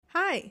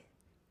Hi,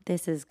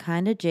 This is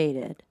Kinda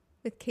Jaded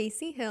with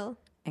Casey Hill.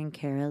 and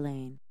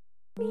Caroline.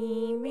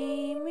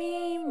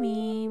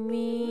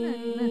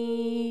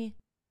 Me.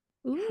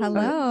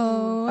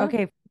 Hello.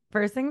 Okay,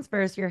 first things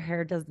first, your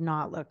hair does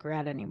not look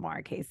red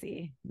anymore,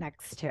 Casey.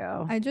 Next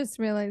to I just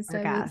realized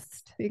our I was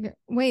guest.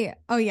 Wait.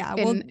 Oh yeah.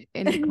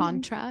 In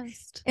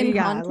contrast, in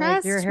Yeah,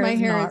 contrast, your my hair's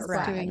hair not is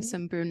red. doing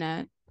some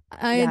brunette.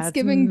 It's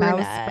giving mouse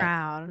brunette.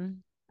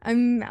 brown.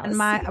 I'm mouse. And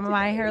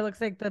my hair looks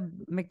like the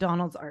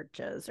McDonald's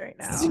arches right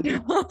now.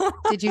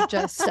 Did you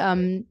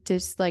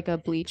just like a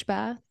bleach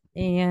bath?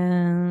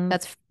 And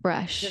That's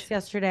fresh. just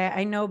yesterday.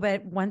 I know,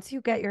 but once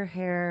you get your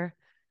hair,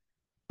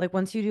 like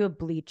once you do a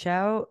bleach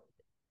out,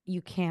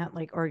 you can't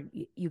or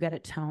you get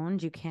it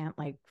toned, you can't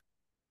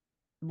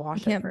wash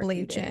You can't it for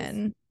bleach a few days.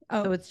 in.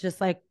 Oh, So it's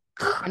just like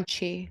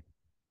Crunchy.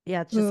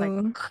 Yeah, it's just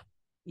Ooh.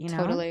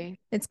 Totally.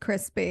 It's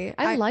crispy.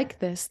 I like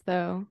this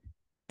though.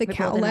 The with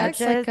cowlick. nudges.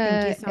 Thank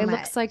you so It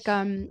much. looks like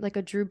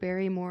a Drew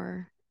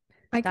Barrymore.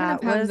 I kind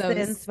That of have was the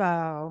those.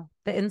 inspo.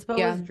 The inspo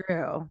Yeah. was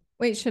Drew.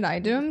 Wait, should I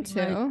do them Just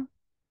being like- too?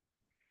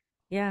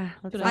 Yeah,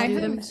 let's Should all I do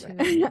do them it.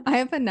 too? I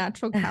have a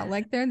natural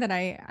cowlick there that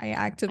I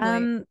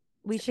actively.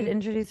 We should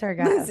introduce our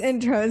This guest.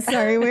 intro.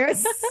 Sorry, we're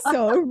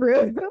so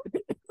rude.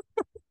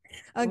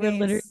 We're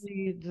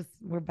literally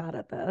we're bad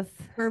at this.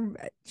 We're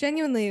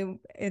genuinely,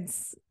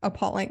 it's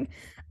appalling.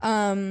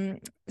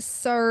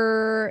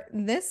 So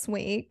this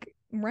week,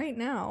 right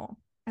now,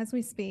 as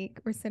we speak,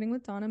 we're sitting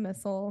with Donna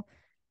Missal,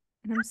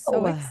 and I'm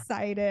so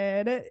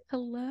excited.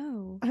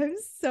 Hello. I'm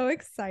so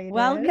excited.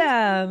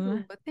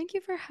 Welcome. Thank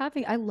you for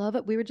having. I love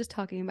it. We were just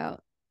talking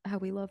about how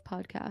we love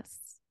podcasts.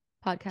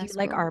 Do you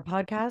like our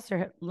podcast,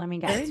 or let me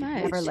guess, you've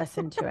never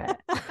listened to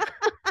it?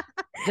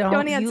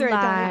 Don't answer it.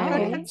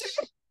 Lie.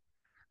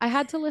 I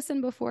had to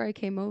listen before I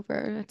came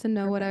over to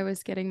know what I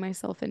was getting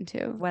myself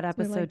into. What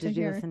episode did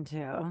you listen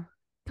to?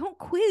 Don't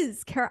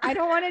quiz, Carol. I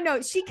don't want to know.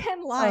 She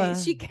can lie.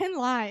 She can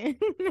lie.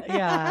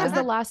 Yeah. It was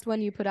the last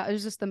one you put out. It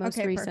was just the most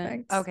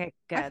recent. Perfect. Okay,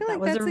 good. I feel That like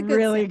was that's a a good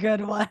really sample.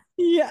 good one.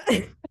 Yeah.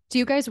 Do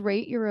you guys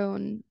rate your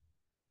own?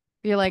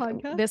 You're like,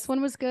 Podcast? this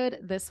one was good.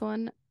 This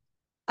one.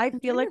 I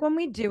feel like when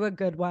we do a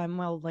good one,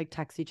 we'll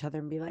text each other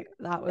and be like,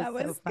 that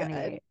was so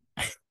funny.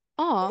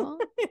 Aw.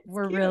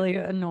 We're really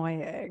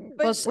annoying.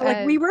 But We're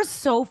like, we were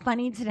so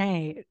funny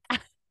today.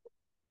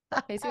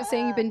 Casey was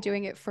saying you've been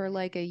doing it for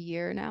like a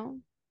year now.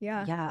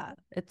 Yeah. Yeah,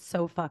 it's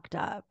so fucked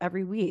up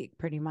every week,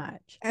 pretty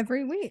much.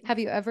 Every week. Have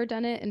you ever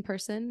done it in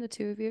person, the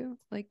two of you?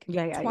 Like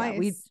Yeah, twice.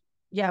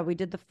 We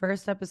did the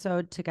first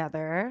episode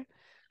together,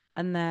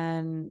 and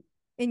then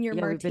In your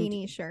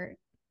martini shirt,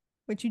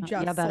 which you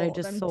just that sold. I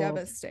just I'm sold.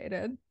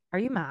 Devastated. Are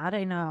you mad?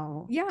 I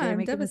know. Yeah, Did I I'm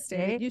make a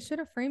devastated. mistake? You should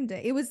have framed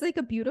it. It was like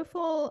a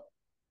beautiful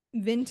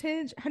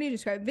vintage. How do you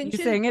describe it? Vintage?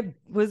 You saying it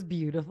was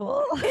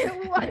beautiful?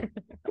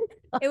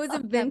 It was a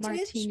that vintage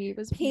martini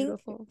was pink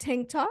beautiful.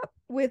 tank top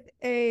with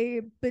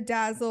a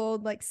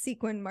bedazzled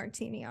sequin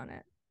martini on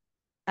it.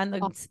 And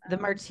the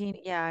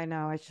martini, yeah, I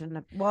know. I shouldn't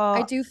have. Well,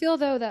 I do feel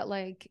though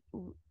that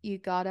you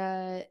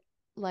gotta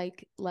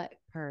let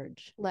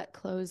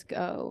clothes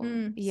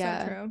go. Yeah,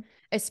 so true.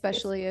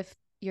 Especially if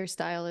your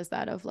style is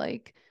that of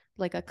like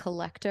a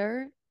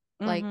collector,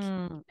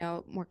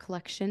 more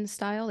collection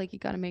style. Like you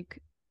gotta make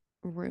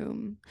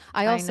room.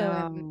 I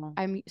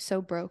I'm so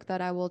broke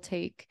that I will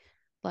take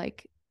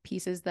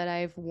pieces that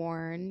I've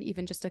worn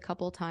even just a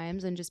couple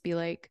times and just be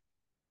like,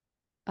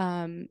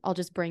 I'll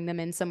just bring them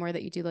in somewhere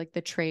that you do like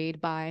the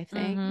trade buy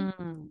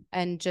thing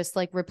and just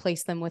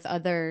replace them with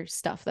other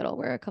stuff that I'll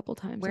wear a couple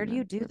times. Where do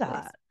you do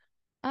that?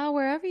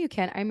 Wherever you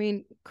can. I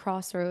mean,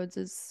 Crossroads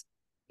is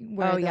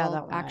where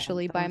they'll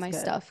actually buy my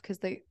stuff because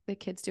the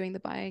kids doing the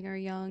buying are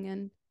young,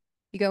 and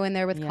you go in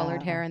there with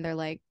colored hair and they're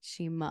like,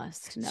 she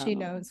must know. She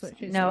knows what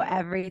she's know doing.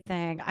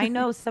 everything. I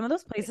know some of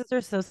those places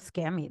are so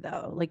scammy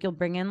though. Like you'll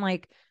bring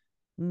in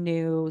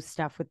new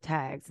stuff with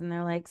tags and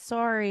they're like,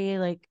 sorry,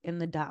 in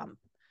the dump.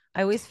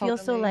 I always feel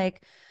so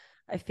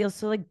I feel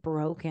so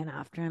broken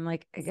after. I'm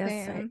like, I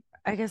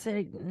guess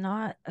I'm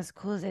not as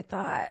cool as I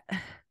thought.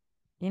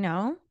 You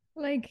know?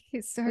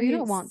 Sorry, you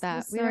don't want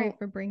that. So sorry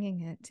for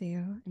bringing it to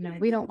you. No,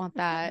 we don't want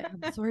that.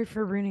 I'm sorry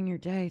for ruining your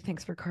day.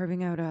 Thanks for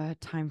carving out a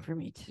time for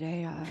me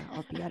today.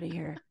 I'll be out of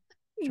here.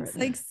 It's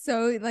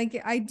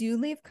I do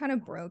leave kind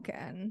of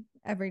broken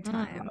every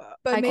time.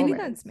 But maybe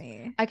that's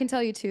me. I can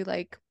tell you too,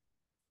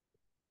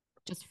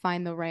 just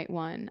find the right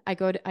one. I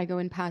go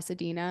in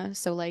Pasadena,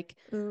 so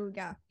ooh,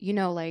 yeah.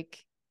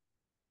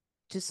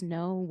 Just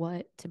know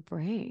what to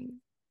bring.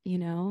 You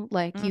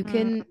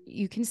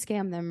can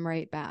scam them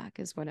right back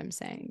is what I'm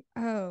saying.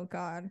 Oh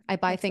God. I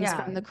buy things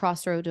from the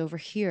Crossroad over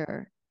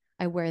here.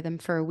 I wear them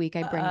for a week.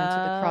 I bring them to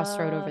the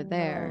Crossroad over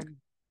there.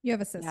 You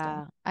have a system.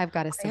 Yeah, I've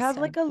got a system. I have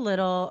a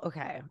little,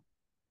 okay.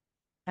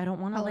 I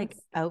don't want to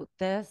out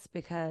this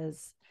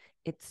because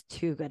it's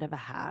too good of a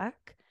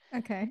hack.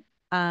 Okay.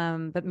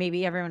 But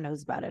maybe everyone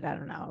knows about it. I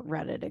don't know.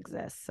 Reddit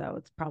exists, so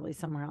it's probably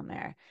somewhere on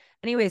there.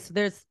 Anyway, so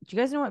do you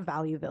guys know what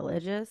Value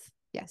Village is?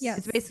 Yes.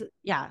 It's basically,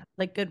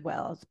 like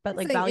Goodwill, but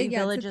Value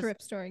Village it's a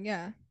thrift store.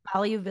 Yeah.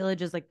 Value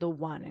Village is the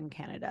one in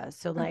Canada.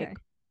 So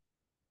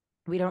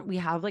We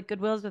have like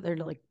Goodwills, but they're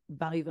like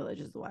Value Village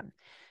is the one.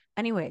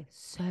 Anyway,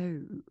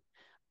 so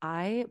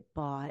I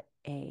bought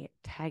a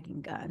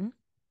tagging gun.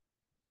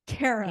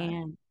 Kara.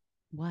 And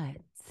what?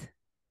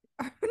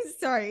 I'm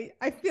sorry.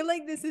 I feel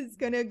like this is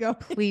going to go.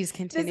 Please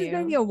continue. This is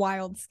going to be a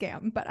wild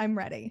scam, but I'm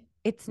ready.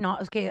 It's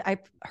not. Okay.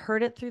 I've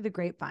heard it through the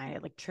grapevine.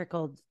 It like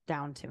trickled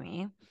down to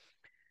me.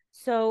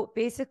 So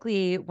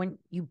basically, when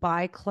you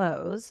buy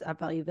clothes at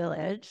Value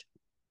Village,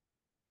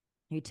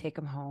 you take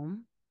them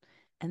home.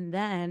 And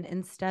then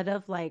instead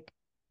of like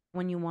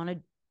when you want to,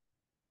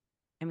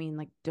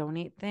 like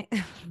donate things.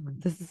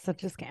 This is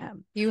such a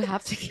scam. You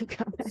have to keep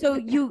going. So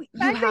you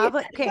have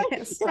okay.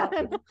 Stop.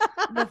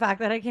 The fact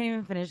that I can't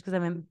even finish because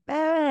I'm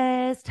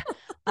embarrassed.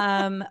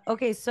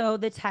 Okay, so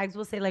the tags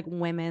will say like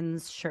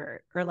women's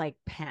shirt or like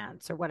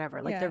pants or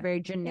whatever. Like they're very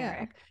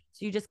generic. Yeah.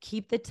 So you just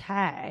keep the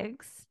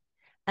tags,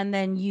 and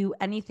then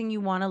anything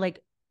you want to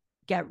like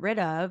get rid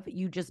of,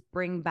 you just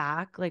bring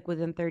back like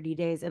within 30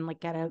 days and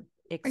like get a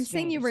exchange. I'm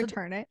saying you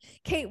return it.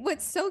 Kate,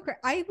 what's so great?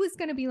 I was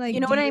going to be like, you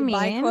know what I mean?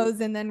 Buy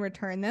clothes and then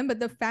return them. But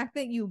the fact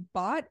that you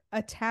bought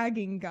a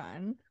tagging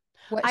gun.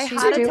 What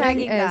she's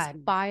doing is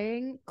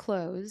buying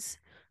clothes,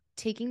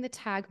 taking the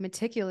tag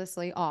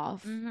meticulously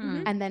off,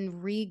 and then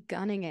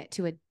re-gunning it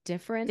to a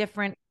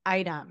different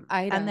item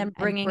and then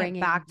bringing it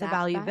back to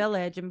Value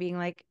Village and being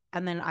like,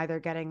 and then either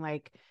getting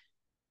like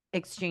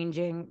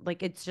exchanging,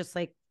 like it's just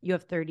like you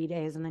have 30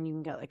 days and then you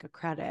can get like a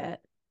credit.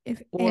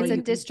 Or it's a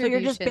distribution. So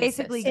you're just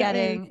basically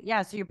getting,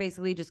 so you're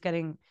basically just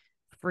getting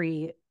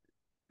free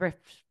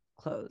thrift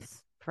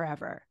clothes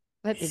forever.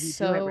 That's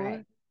so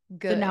right.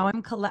 Good. So now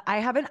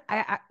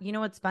I you know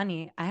what's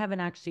funny? I haven't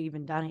actually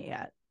even done it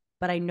yet,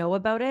 but I know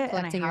about it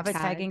and I have a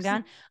tagging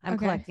gun. I'm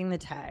collecting the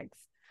tags.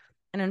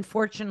 And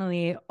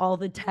unfortunately, all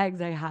the tags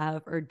I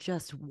have are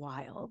just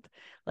wild.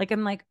 Like,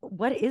 I'm like,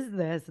 what is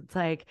this? It's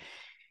like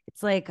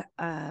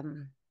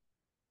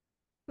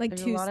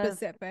too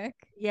specific.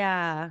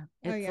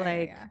 It's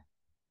like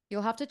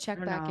you'll have to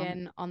check back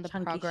in on the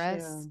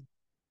progress.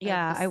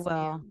 Yeah, I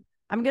will.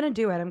 I'm gonna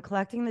do it. I'm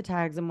collecting the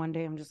tags, and one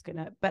day I'm just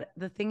gonna. But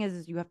the thing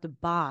is you have to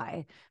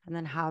buy and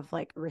then have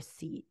like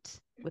receipt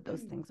with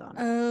those things on it.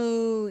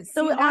 Oh,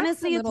 so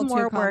honestly, it's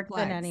more work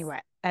than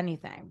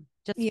anything.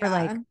 Just for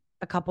like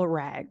a couple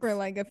rags, for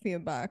like a few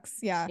bucks.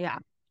 Yeah.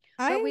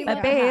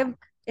 But babe,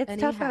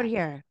 it's tough out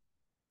here.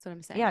 That's what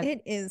I'm saying. Yeah,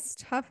 it is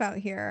tough out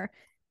here.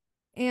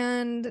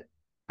 And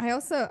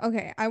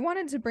I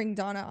wanted to bring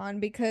Donna on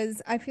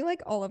because I feel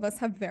like all of us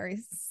have very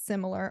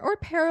similar or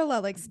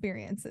parallel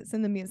experiences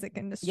in the music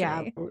industry.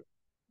 Yeah.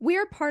 We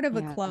are part of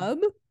a club.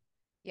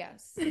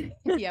 Yes.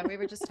 Yeah, we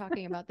were just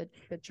talking about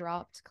the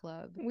Dropped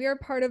Club. We are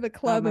part of a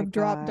club of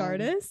dropped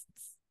artists.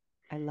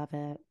 I love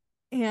it.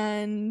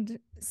 And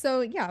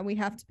so, we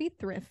have to be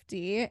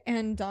thrifty.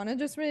 And Donna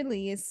just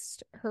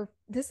released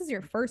this is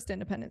your first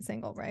independent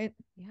single, right?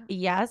 Yeah.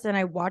 Yes. And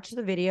I watched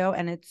the video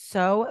and it's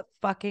so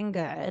fucking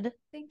good.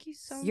 Thank you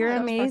so much. You're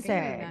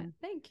amazing.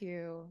 Thank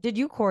you. Did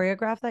you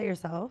choreograph that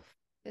yourself?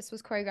 This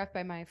was choreographed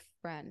by my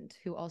friend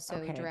who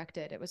also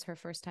directed. It was her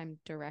first time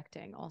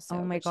directing also.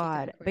 Oh my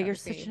God. But you're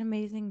such an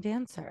amazing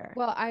dancer.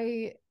 Well,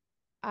 I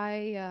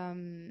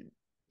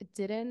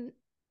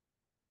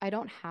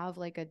don't have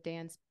like a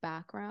dance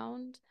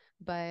background,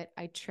 but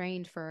I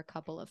trained for a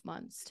couple of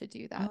months to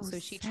do that. So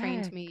she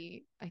trained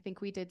me. I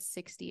think we did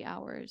 60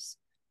 hours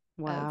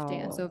of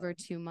dance over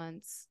 2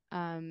 months.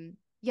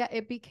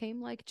 It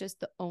became like just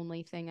the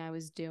only thing I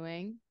was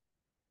doing,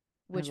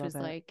 which was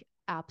like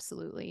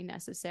absolutely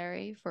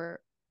necessary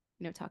for,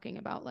 talking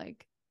about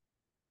like,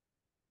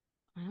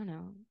 I don't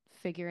know,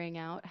 figuring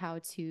out how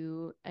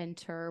to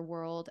enter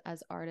world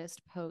as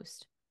artist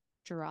post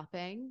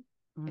dropping.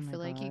 I feel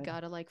like you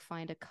gotta like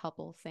find a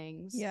couple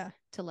things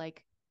to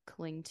like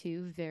cling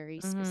to very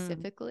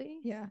specifically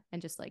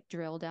and just like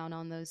drill down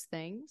on those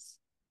things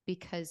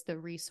because the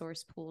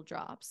resource pool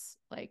drops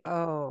like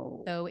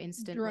so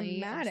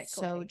instantly and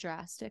so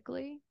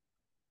drastically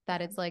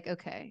that it's like,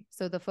 okay,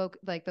 so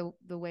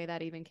the way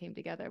that even came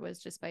together was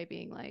just by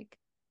being like,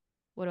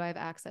 what do I have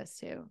access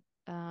to?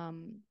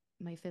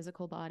 My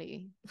physical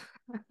body.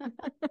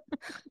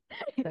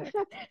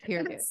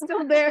 Period. It's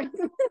still there.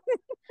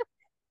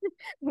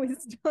 We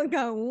still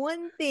got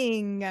one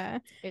thing.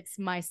 It's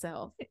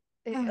myself.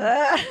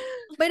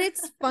 But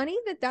it's funny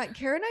that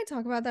Kara and I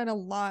talk about that a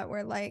lot,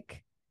 where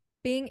like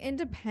being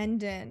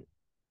independent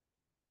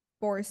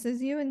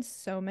forces you in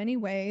so many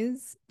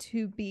ways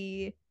to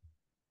be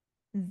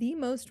the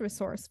most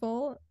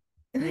resourceful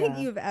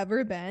you've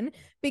ever been,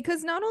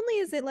 because not only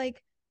is it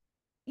like,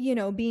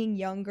 being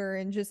younger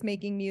and just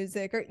making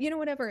music or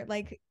whatever,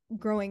 like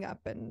growing up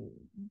and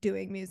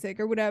doing music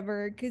or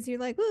whatever, because you're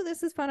like, oh,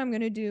 this is fun, I'm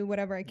gonna do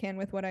whatever I can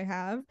with what I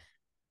have,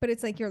 but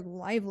it's like your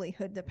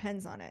livelihood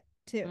depends on it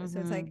too. So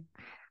it's like,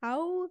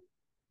 how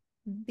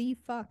the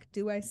fuck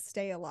do I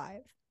stay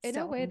alive in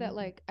a way that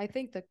like, I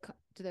think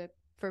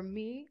for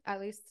me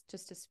at least,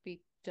 just to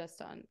speak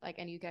just on like,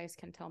 and you guys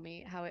can tell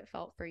me how it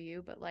felt for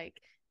you, but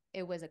like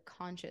it was a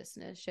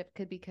consciousness shift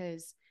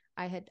because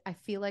I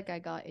feel like I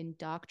got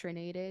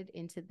indoctrinated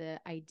into the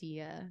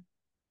idea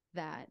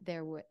that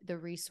the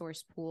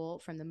resource pool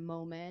from the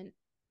moment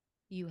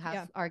you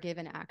are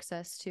given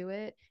access to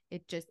it,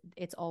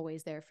 it's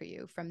always there for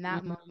you from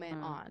that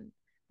moment on.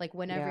 Like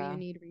whenever you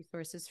need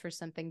resources for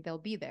something, they'll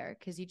be there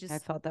because I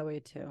felt that way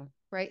too.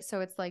 Right.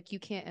 So it's like you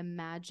can't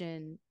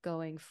imagine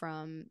going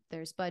from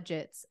there's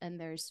budgets and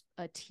there's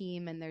a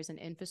team and there's an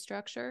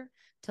infrastructure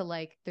to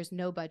like there's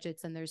no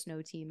budgets and there's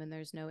no team and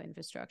there's no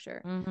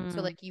infrastructure.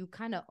 So like you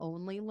kind of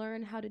only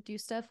learn how to do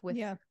stuff with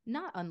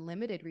not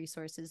unlimited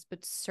resources,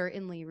 but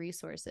certainly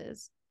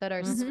resources that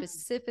are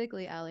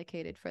specifically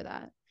allocated for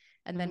that.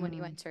 And then when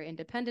you enter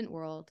independent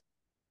world,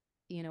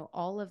 you know,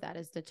 all of that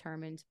is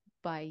determined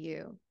by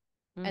you.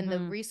 And the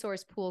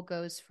resource pool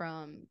goes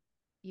from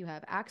you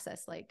have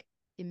access like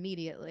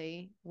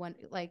immediately when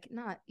like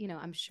not, you know,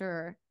 I'm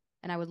sure,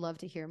 and I would love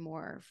to hear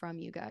more from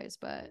you guys,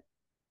 but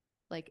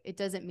like it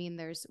doesn't mean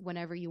there's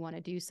whenever you want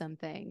to do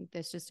something,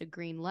 there's just a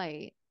green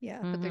light.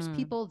 But there's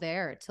people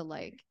there to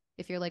like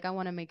if you're like I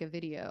want to make a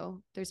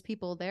video, there's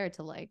people there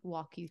to like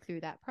walk you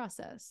through that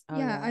process.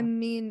 I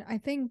mean, I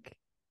think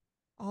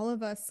all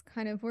of us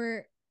kind of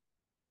were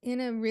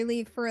in a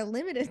really for a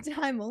limited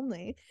time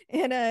only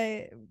in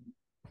a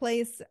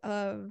place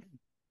of,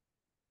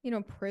 you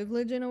know,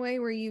 privilege in a way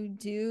where you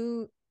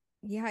do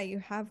you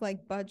have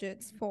like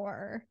budgets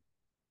for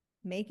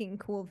making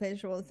cool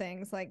visual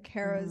things like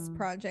Kara's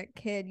Project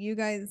Kid. You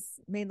guys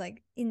made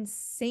like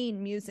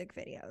insane music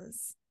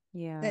videos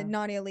that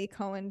Nadia Lee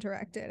Cohen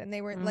directed, and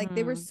they were like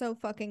they were so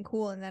fucking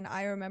cool. And then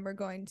I remember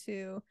going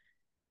to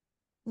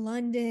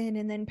London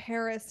and then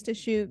Paris to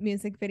shoot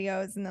music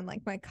videos and then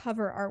like my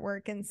cover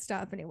artwork and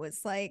stuff, and it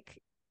was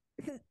like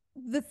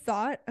the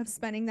thought of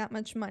spending that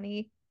much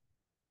money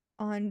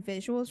on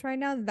visuals right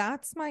now,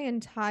 that's my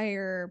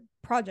entire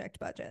project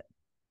budget.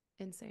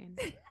 Insane.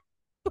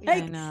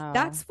 Like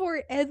that's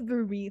for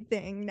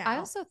everything now. I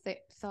also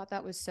thought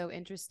that was so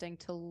interesting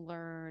to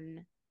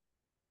learn.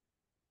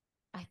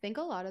 I think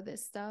a lot of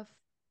this stuff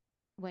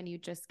when you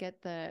just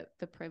get the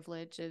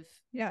privilege of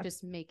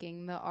just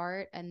making the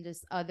art and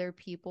just other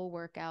people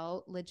work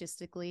out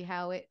logistically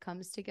how it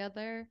comes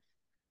together,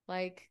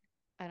 like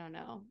I don't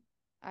know,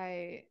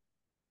 I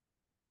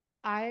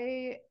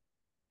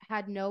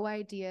had no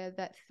idea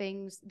that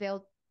things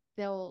they'll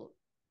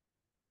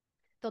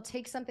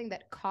take something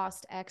that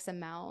cost X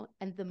amount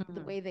and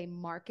the way they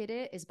market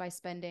it is by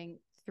spending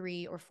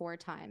 3 or 4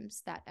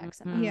 times that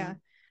X amount.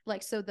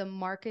 Like so the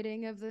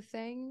marketing of the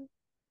thing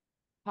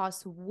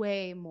costs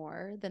way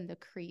more than the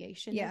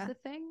creation of the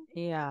thing.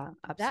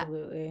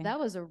 Absolutely. That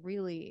was a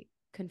really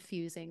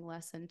confusing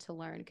lesson to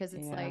learn because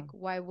it's like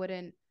why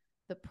wouldn't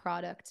the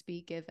product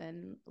be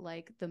given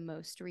like the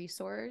most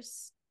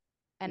resource?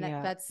 And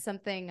that's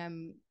something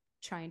I'm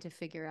trying to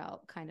figure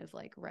out kind of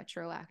like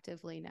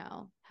retroactively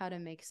now, how to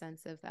make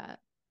sense of that.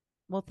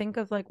 Well, think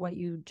of like what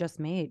you just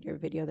made, your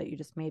video that you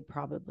just made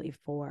probably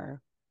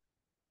for,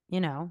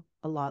 you know,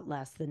 a lot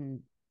less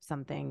than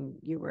something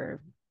you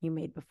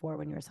made before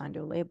when you were signed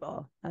to a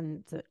label.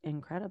 And it's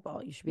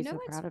incredible. You should be so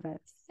proud of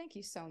it. Thank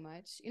you so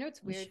much. You know,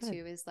 what's weird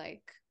too is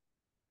like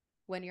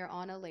when you're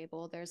on a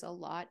label, there's a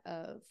lot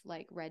of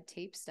like red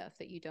tape stuff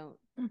that you don't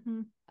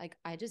like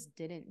I just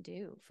didn't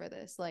do for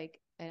this. Like,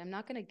 and I'm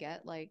not going to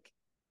get like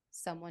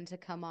someone to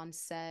come on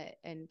set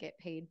and get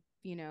paid,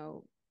 you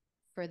know,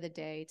 for the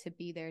day to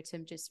be there to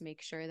just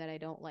make sure that I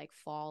don't like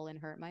fall and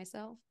hurt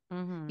myself.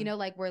 You know,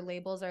 like where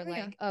labels are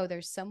like, oh,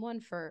 there's someone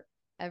for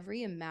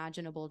every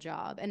imaginable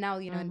job. And now,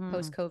 you know, in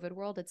post-COVID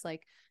world, it's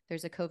like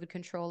there's a COVID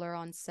controller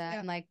on set.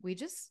 And like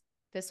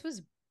this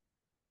was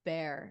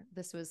bare.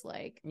 This was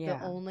like the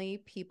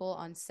only people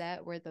on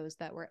set were those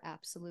that were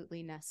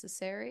absolutely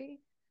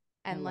necessary.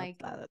 And I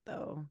like love that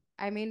though.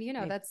 I mean, you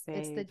know, it's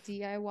the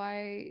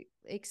DIY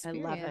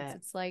experience. I love it.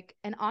 It's like,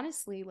 and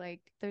honestly, like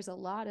there's a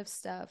lot of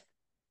stuff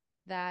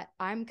that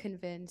I'm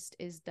convinced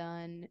is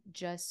done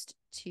just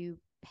to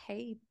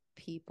pay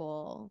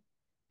people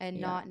and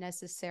not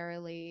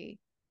necessarily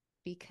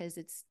because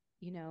it's,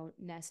 you know,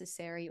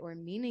 necessary or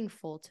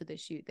meaningful to the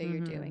shoot that you're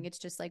doing. It's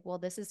just like, well,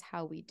 this is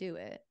how we do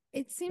it.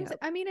 It seems,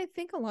 I mean, I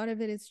think a lot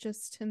of it is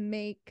just to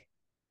make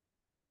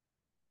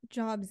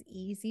jobs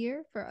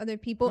easier for other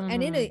people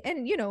and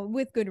and you know,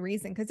 with good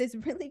reason, because it's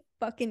really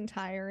fucking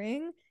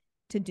tiring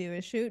to do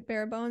a shoot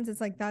bare bones. It's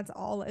like that's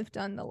all I've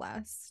done the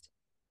last,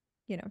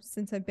 you know,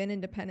 since I've been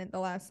independent, the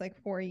last like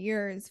 5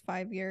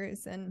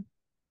 years, and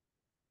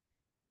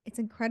it's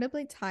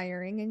incredibly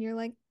tiring. And you're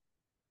like,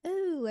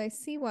 oh, I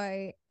see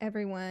why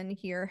everyone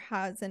here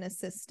has an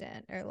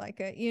assistant or like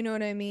a, you know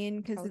what I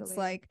mean? Because it's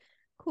like,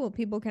 cool,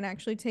 people can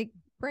actually take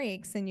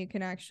breaks and you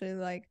can actually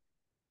like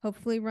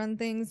hopefully run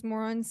things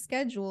more on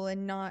schedule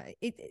and not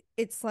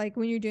it's like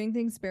when you're doing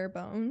things bare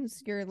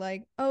bones, you're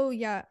like, oh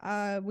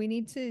yeah, we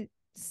need to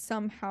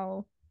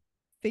somehow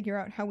figure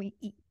out how we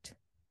eat,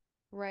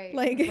 right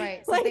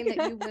something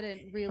that you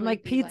wouldn't really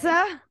like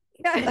pizza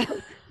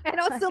and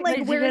also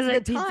like where's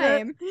the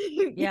time?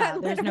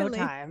 There's no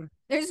time.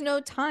 There's no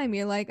time.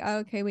 You're like, oh,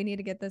 okay, we need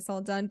to get this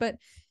all done. But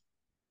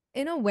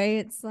in a way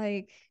it's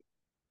like,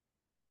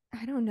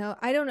 I don't know,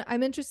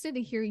 I'm interested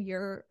to hear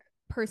your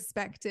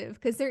perspective,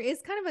 because there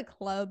is kind of a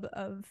club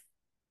of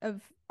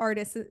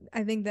artists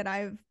I think that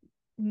I've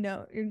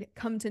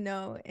come to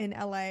know in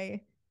LA,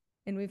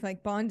 and we've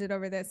like bonded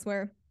over this,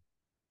 where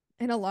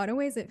in a lot of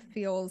ways it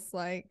feels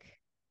like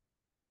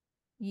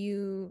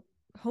you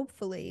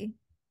hopefully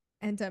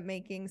end up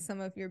making some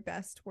of your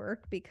best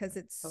work because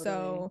it's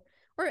so,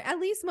 or at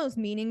least most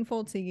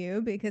meaningful to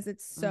you, because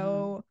it's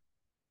so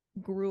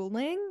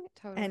grueling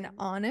and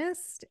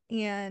honest,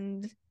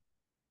 and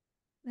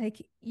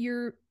like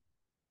you're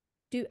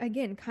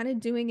again kind of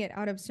doing it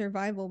out of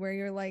survival, where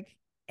you're like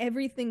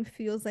everything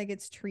feels like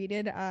it's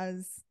treated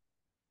as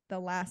the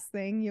last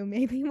thing you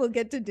maybe will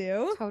get to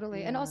do.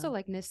 And also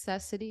like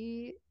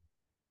necessity,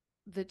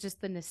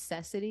 the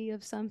necessity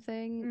of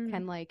something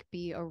can like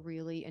be a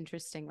really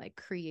interesting like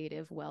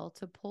creative well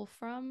to pull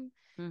from.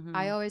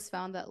 I always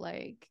found that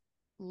like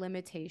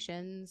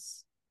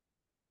limitations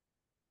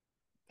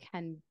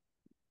can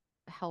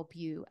help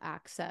you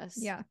access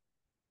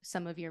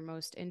some of your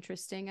most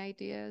interesting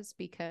ideas,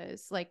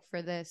 because like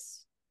for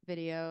this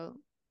video,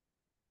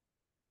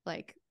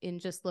 like in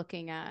just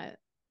looking at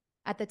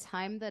the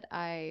time that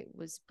I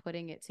was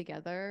putting it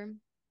together,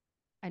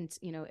 and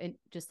you know,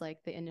 just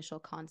like the initial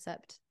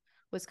concept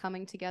was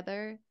coming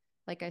together,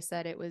 like I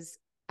said, it was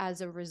as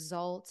a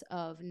result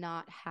of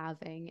not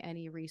having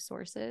any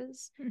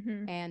resources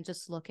and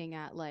just looking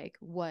at like,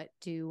 what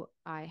do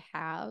I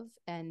have?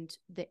 And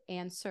the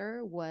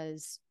answer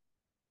was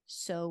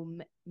so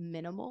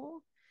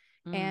minimal.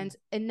 And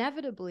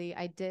inevitably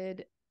I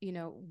did, you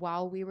know,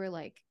 while we were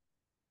like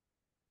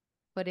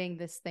putting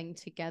this thing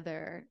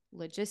together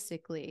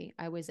logistically,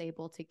 I was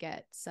able to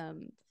get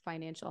some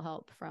financial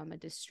help from a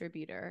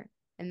distributor,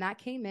 and that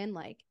came in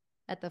like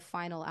at the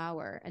final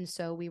hour. And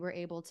so we were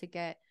able to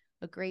get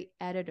a great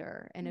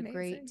editor and a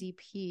great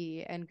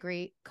DP and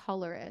great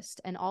colorist,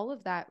 and all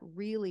of that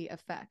really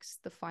affects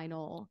the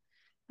final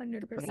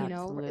 100%, you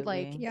know.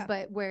 Like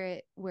but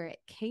where it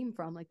came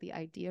from, like the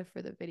idea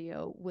for the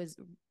video was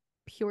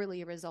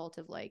purely a result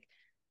of like,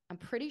 I'm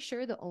pretty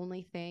sure the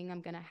only thing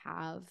I'm gonna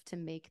have to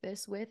make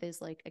this with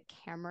is like a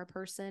camera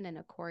person and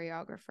a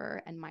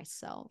choreographer and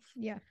myself.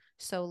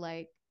 So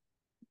like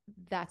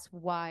that's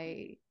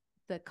why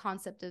the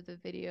concept of the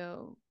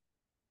video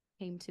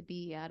came to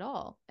be at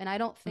all. And I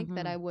don't think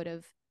that I would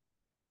have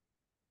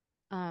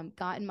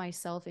gotten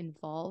myself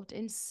involved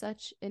in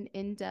such an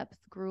in-depth,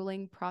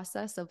 grueling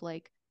process of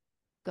like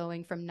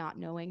going from not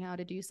knowing how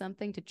to do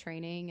something to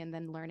training and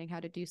then learning how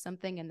to do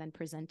something and then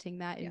presenting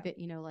that in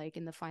you know, like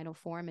in the final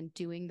form, and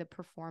doing the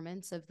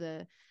performance of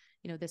the,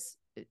 you know, this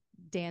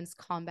dance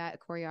combat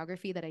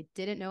choreography that I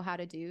didn't know how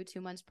to do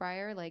 2 months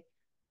prior. Like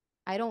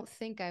I don't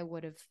think I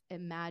would have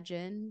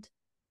imagined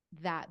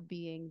that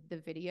being the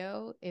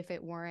video if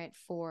it weren't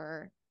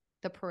for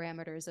the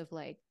parameters of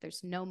like,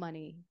 there's no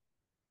money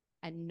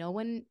and no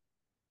one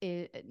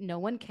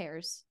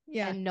cares,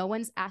 and no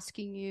one's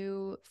asking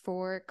you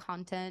for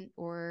content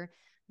or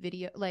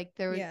video. Like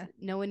there was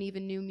no one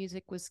even knew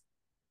music was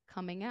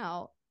coming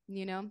out,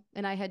 you know,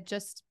 and I had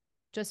just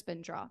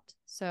been dropped,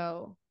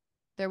 so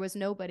there was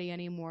nobody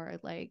anymore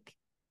like,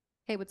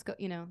 hey,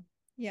 you know,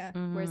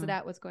 where's it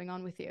at, what's going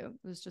on with you?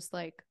 It was just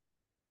like,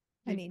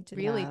 I need to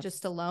really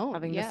just alone,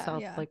 having to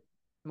self like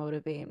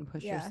motivate and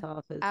push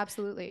yourself is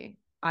absolutely.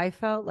 I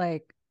felt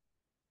like,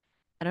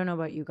 I don't know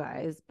about you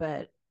guys,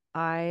 but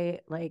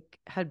I like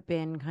had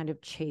been kind of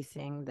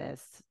chasing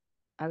this.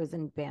 I was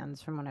in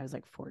bands from when I was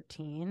like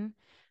 14,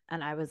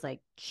 and I was like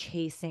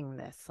chasing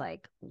this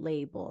like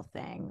label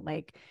thing.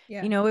 Like,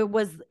 you know, it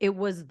was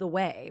the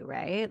way,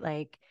 right?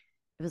 Like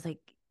it was like,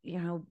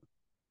 you know,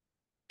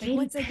 Katy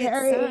once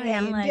Perry, I get signed,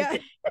 and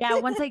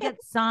like once I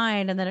get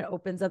signed, and then it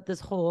opens up this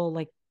whole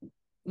like,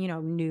 you know,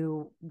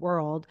 new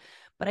world.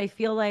 But I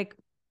feel like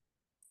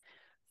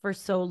for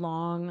so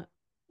long,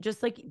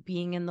 just like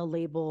being in the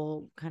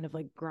label kind of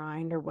like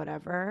grind or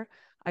whatever,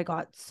 I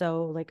got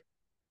so like,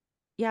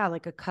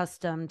 like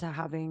accustomed to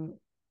having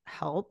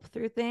help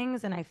through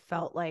things. And I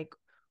felt like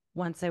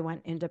once I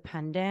went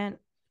independent,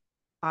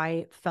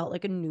 I felt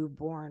like a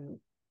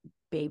newborn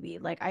baby.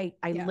 Like I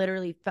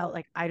literally felt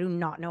like I do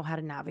not know how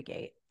to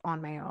navigate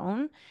on my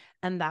own.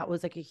 And that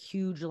was like a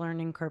huge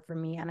learning curve for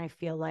me. And I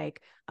feel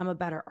like I'm a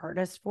better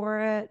artist for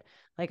it.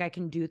 Like I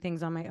can do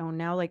things on my own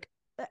now. Like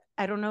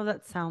I don't know,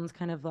 that sounds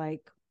kind of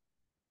like,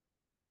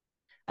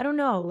 I don't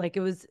know, like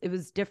it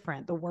was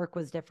different. The work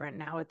was different.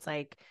 Now it's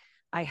like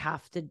I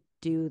have to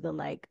do the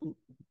like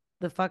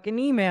the fucking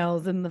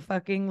emails and the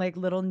fucking like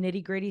little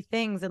nitty-gritty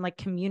things, and like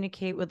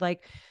communicate with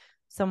like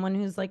someone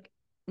who's like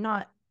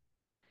not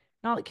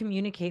like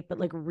communicate, but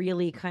like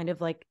really kind of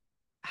like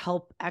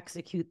help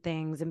execute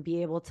things and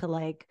be able to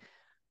like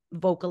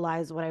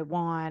vocalize what I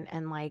want.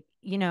 And like,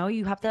 you know,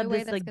 you have to have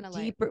this like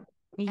deeper,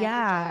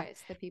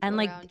 and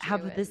like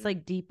have this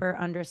like deeper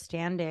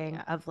understanding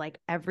of like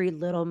every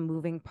little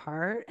moving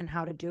part and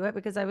how to do it,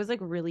 because I was like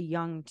really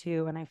young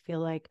too. And I feel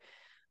like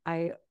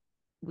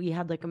we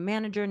had like a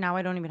manager. Now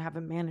I don't even have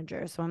a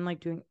manager, so I'm like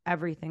doing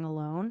everything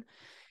alone.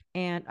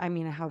 And I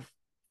mean, I have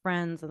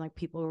friends and like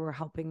people who are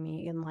helping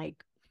me and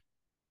like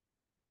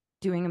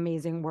doing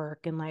amazing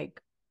work and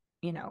like,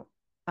 you know,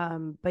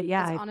 But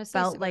yeah, That's I honestly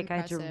felt so like I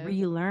had to impressive.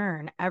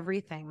 relearn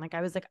everything. Like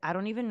I was like, I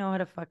don't even know how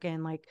to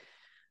fucking like,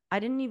 I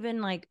didn't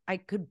even like, I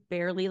could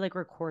barely like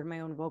record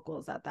my own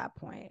vocals at that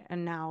point.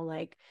 And now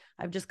like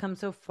I've just come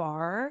so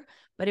far,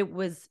 but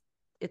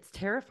it's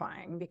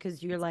terrifying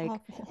because you're It's like,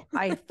 awful.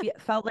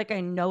 felt like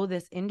I know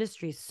this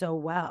industry so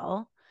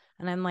well.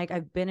 And I'm like,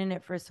 I've been in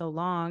it for so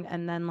long.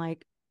 And then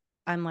like,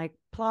 I'm like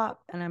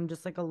plop and I'm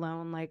just like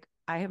alone. Like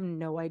I have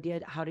no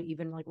idea how to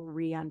even like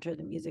re-enter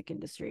the music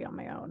industry on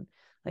my own.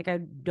 Like I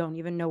don't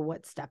even know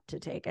what step to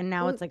take. And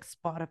now Well, it's like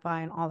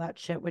Spotify and all that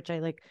shit, which I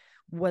like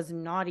was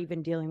not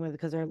even dealing with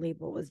because our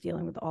label was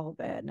dealing with all of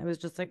it. And I was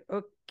just like,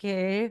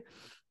 okay.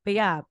 But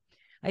yeah,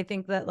 I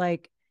think that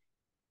like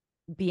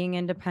being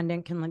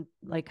independent can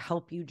like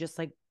help you just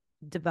like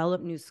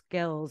develop new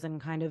skills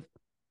and kind of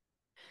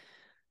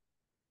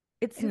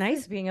it's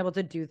nice being able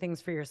to do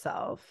things for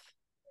yourself,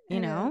 you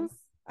know? Is.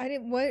 I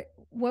didn't what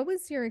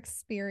was your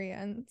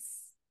experience,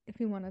 if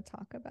you want to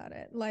talk about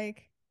it?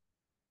 Like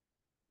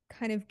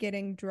kind of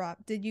getting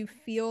dropped. Did you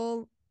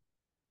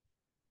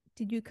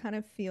kind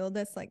of feel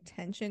this like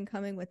tension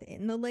coming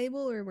within the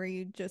label, or were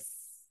you just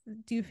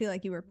do you feel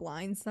like you were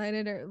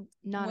blindsided, or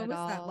Not what at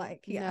was that all.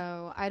 like? Yeah.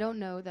 No, I don't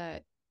know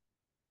that.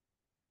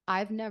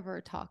 I've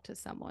never talked to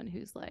someone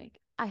who's like,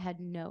 I had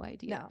no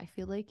idea. No. I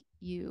feel like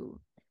you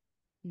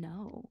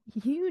know.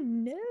 You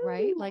know.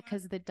 Right? Like,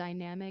 because the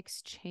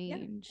dynamics Yeah.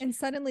 change. And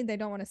suddenly they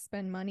don't want to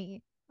spend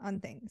money on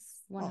things.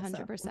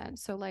 100%.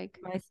 So like,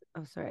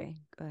 oh, sorry.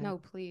 Go ahead. no,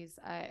 please.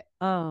 I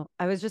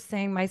was just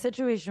saying my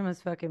situation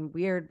was fucking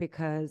weird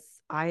because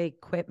I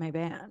quit my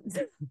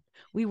band.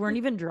 We weren't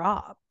even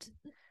dropped.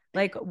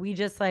 Like we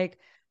just like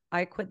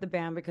I quit the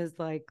band because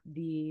like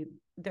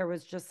there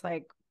was just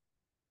like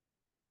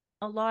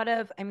a lot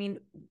of I mean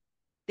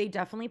they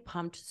definitely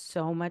pumped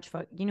so much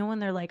you know when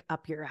they're like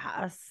up your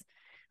ass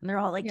and they're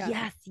all like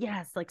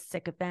yes like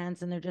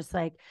sycophants and they're just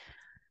like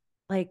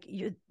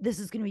this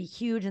is going to be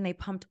huge and they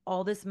pumped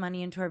all this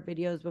money into our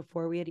videos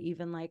before we had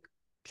even like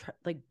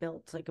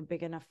built like a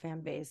big enough fan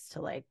base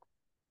to like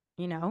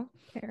you know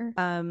care.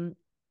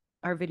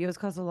 Our videos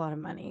cost a lot of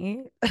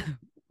money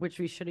which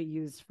we should have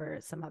used for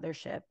some other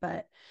shit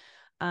but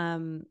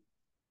and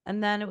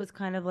then it was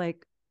kind of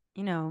like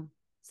you know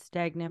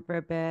stagnant for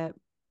a bit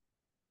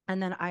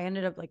and then I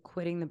ended up like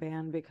quitting the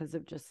band because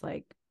of just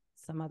like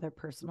some other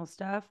personal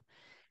stuff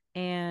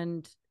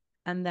and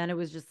then it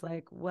was just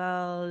like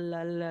well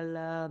la la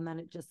la and then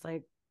it just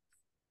like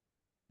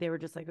they were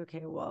just like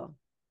okay well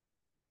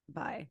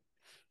bye.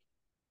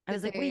 I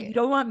was like wait you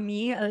don't want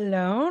me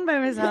alone by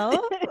myself?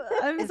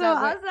 I'm so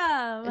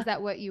awesome. Is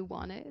that what you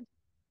wanted?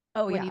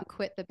 Oh when yeah, you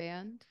quit the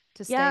band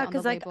to stay yeah on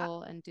the like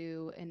label and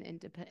do an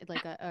independent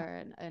like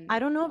I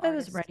don't know if I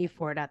was artist. ready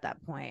for it at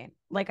that point.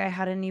 Like I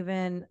hadn't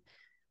even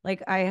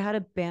like I had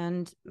a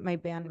band, my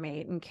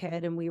bandmate and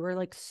kid, and we were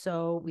like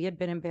we had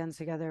been in bands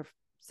together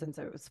since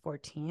I was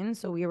 14.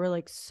 So we were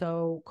like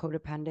so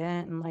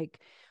codependent and like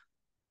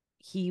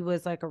he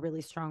was like a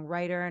really strong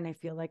writer and I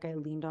feel like I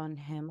leaned on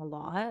him a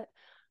lot.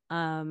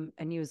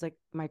 And he was like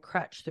my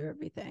crutch through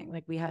everything.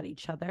 Like we had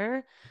each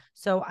other.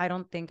 So I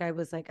don't think I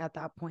was like at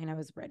that point I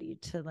was ready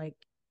to like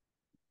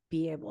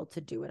be able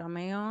to do it on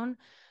my own.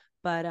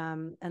 But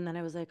and then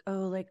I was like,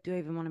 oh, like, do I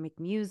even want to make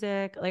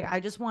music? Like, I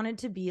just wanted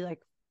to be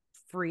like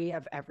free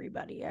of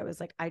everybody. I was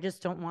like, I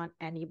just don't want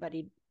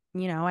anybody,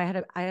 you know, I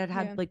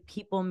had like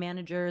people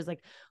managers,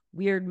 like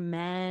weird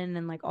men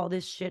and like all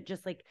this shit,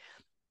 just like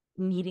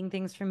needing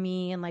things from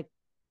me and like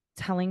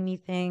telling me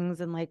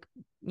things and like,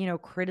 you know,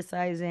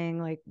 criticizing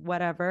like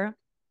whatever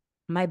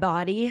my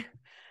body,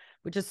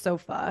 which is so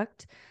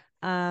fucked.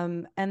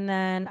 And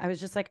then I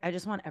was just like, I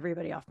just want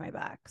everybody off my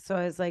back. So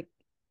I was like,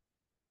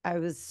 I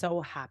was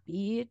so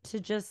happy to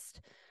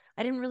just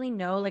I didn't really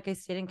know like I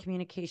stayed in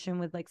communication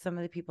with like some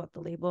of the people at the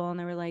label and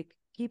they were like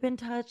keep in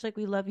touch like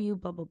we love you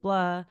blah blah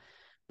blah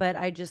but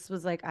I just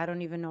was like I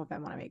don't even know if I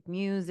want to make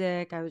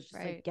music. I was just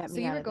like get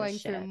me out of this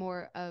shit. So you were going through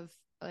more of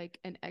like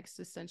an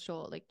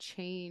existential like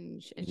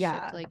change and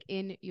shift like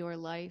in your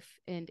life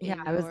and in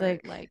I was your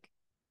like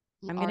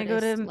I'm gonna go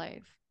to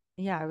life.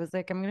 Yeah, I was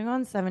like I'm gonna go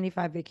on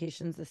 75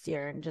 vacations this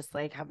year and just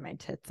like have my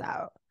tits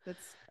out.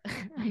 That's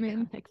I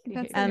mean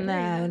that's and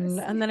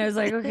then I was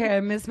like okay I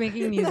miss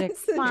making music.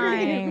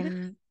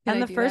 Fine.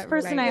 And the first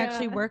person I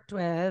actually worked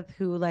with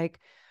who like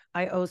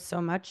I owe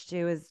so much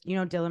to is you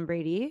know Dylan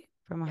Brady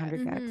from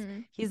 100 Gex.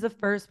 He's the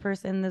first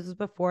person. This was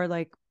before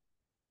like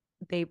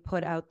they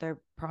put out their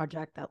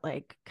project that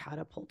like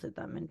catapulted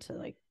them into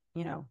like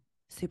you know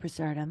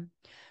superstardom.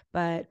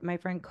 But my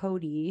friend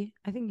Cody,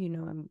 I think you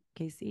know him,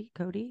 Casey.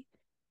 Cody,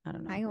 I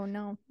don't know. I don't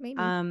know. Maybe.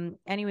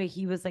 Anyway,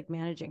 he was like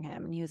managing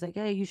him and he was like,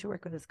 hey, you should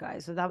work with this guy.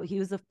 So that he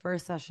was the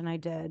first session I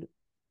did.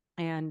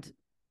 And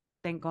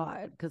thank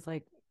God, because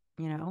like,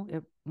 you know,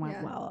 it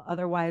went well.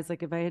 Otherwise,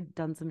 like if I had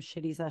done some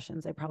shitty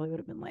sessions, I probably would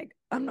have been like,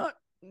 I'm not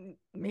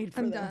made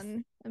for this.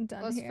 I'm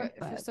done here.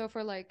 So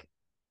for like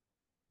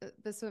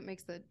this is what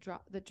makes the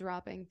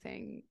dropping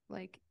thing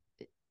like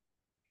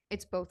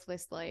it's both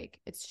this like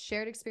it's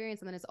shared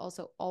experience and then it's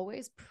also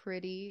always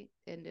pretty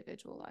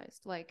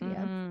individualized. Like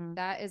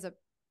that is a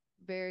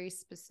very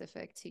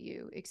specific to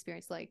you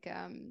experience, like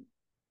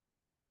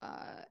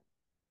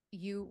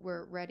you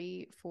were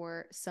ready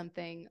for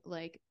something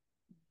like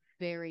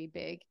very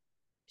big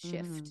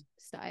shift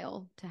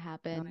style to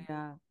happen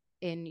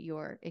in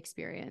your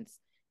experience,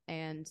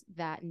 and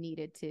that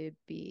needed to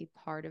be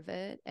part of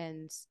it,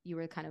 and you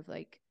were kind of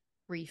like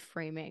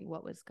reframing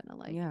what was gonna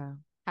like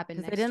happen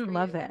next. Because I didn't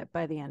love it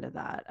by the end of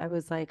that. I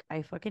was like,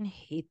 I fucking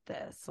hate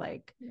this.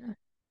 Like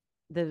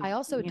I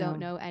also don't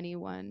know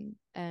anyone,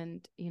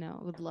 and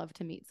would love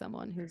to meet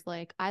someone who's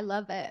like, I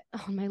love it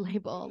on my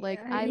label. Like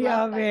I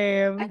love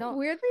babe. I don't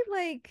weirdly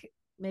like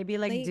maybe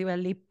like Dua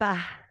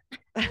Lipa.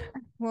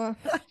 Well,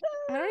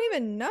 I don't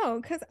even know,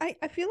 because I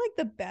feel like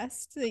the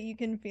best that you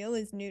can feel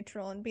is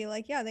neutral and be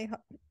like, yeah,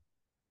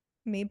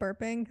 me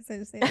burping because I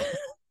just ate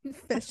a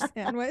fish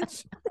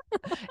sandwich.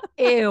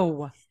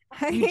 Ew.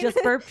 You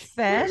just burped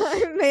fish?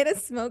 I made a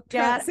smoked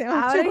trout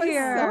sandwich. It was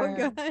here.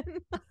 so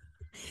good.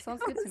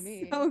 Sounds good to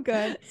me. So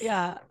good.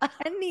 Yeah.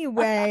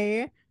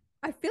 Anyway,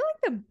 I feel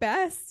like the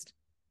best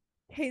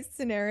case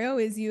scenario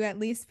is you at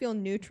least feel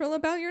neutral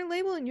about your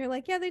label and you're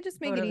like, yeah, they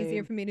just make it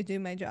easier for me to do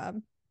my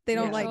job. They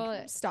don't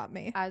like stop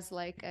me. As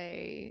like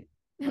a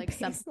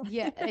some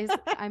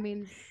I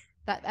mean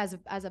that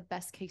as a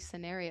best case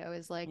scenario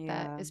is like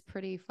that is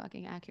pretty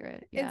fucking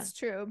accurate. Yeah. It's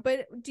true.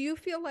 But do you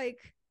feel like,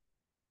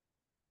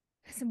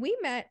 so we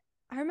met,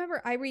 I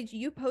remember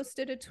you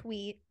posted a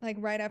tweet like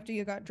right after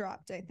you got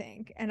dropped, I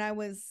think. And I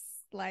was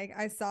like,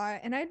 I saw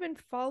it and I'd been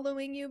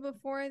following you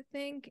before, I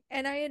think.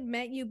 And I had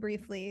met you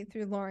briefly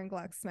through Lauren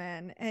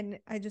Glucksman. And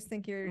I just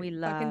think you're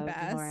fucking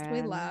best. Lauren.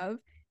 We love.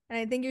 And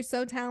I think you're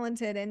so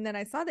talented. And then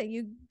I saw that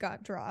you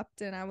got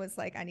dropped and I was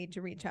like, I need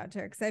to reach out to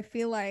her. Cause I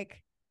feel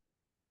like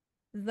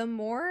the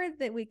more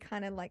that we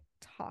kind of like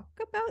talk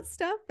about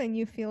stuff and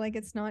you feel like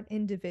it's not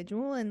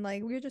individual, and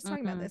like we were just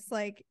talking about this,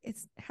 like it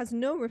has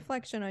no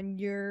reflection on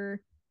your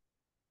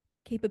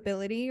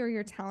capability or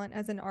your talent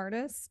as an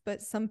artist,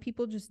 but some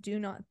people just do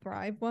not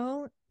thrive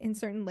well in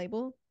certain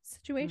label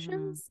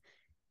situations.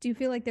 Do you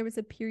feel like there was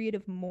a period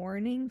of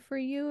mourning for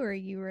you, or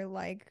you were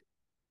like,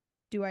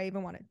 do I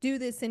even want to do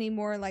this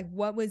anymore? Like,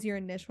 what was your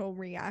initial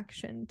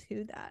reaction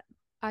to that?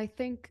 I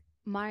think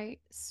my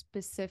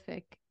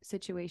specific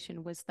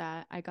situation was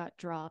that I got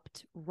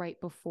dropped right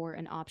before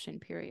an option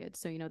period.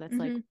 So, that's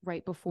like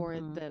right before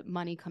the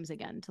money comes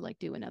again to like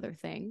do another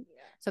thing.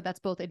 Yeah. So that's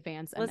both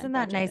advance and wasn't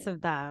that nice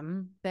of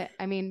them? That,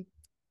 I mean,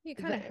 you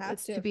kind of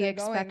have to be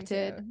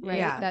expected, right?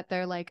 Yeah. That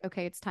they're like,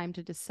 okay, it's time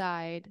to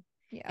decide.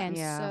 Yeah. And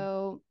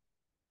so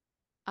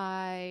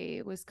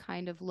I was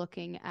kind of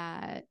looking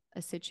at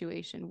a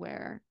situation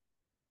where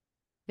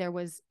there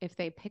was, if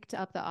they picked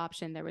up the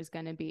option, there was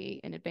going to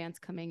be an advance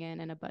coming in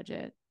and a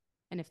budget.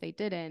 And if they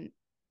didn't,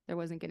 there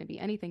wasn't going to be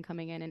anything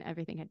coming in and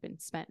everything had been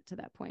spent to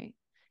that point.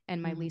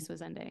 And my lease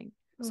was ending.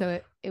 Oof.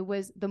 So it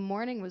was, the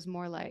morning was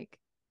more like,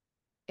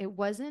 it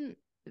wasn't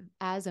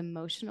as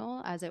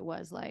emotional as it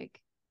was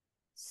like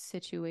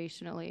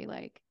situationally,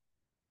 like,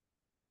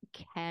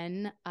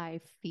 can I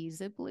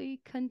feasibly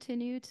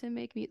continue to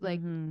make me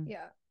like,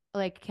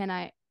 like, can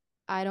I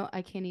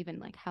can't even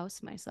like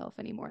house myself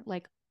anymore.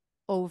 Like,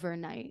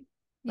 overnight.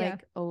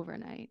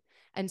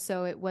 And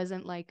so it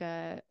wasn't like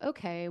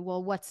okay,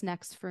 well, what's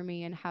next for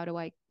me and how do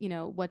I,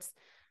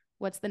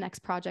 what's the next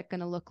project going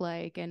to look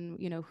like, and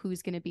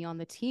who's going to be on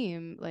the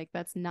team. Like,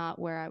 that's not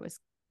where I was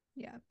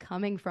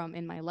coming from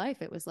in my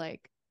life. It was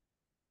like,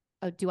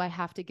 do I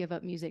have to give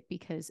up music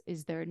because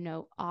is there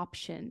no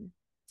option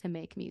to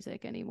make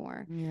music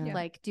anymore?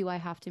 Like, do I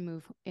have to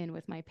move in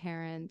with my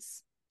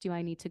parents? Do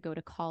I need to go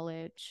to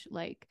college?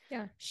 Like,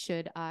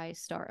 should I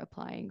start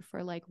applying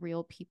for like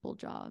real people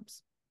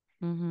jobs?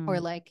 Or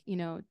like,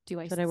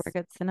 should I work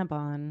at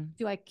Cinnabon?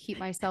 Do I keep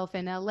myself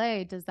in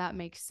LA? Does that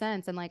make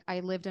sense? And like, I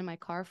lived in my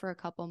car for a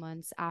couple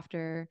months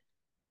after,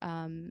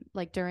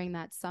 like during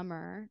that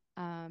summer,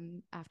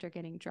 after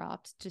getting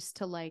dropped, just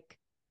to like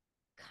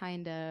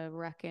kind of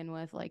reckon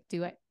with like,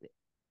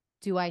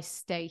 do I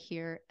stay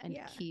here and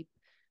keep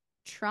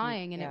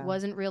trying? And it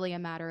wasn't really a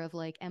matter of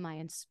like, am I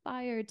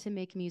inspired to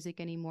make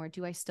music anymore?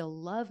 Do I still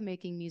love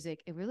making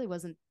music? It really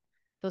wasn't,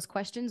 those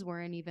questions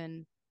weren't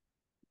even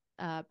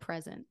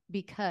present,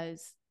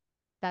 because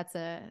that's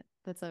a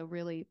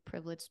really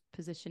privileged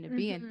position to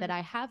be in, that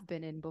I have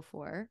been in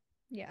before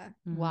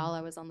while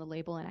I was on the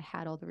label and I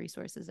had all the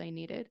resources I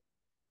needed.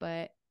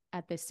 But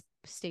at this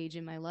stage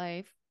in my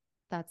life,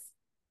 that's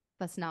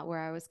not where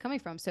I was coming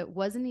from. So it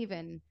wasn't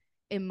even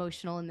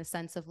emotional in the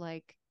sense of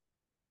like,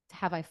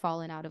 have I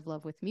fallen out of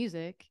love with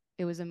music?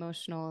 It was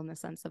emotional in the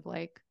sense of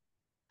like,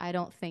 I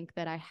don't think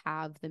that I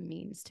have the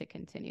means to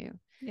continue.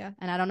 Yeah.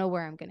 And I don't know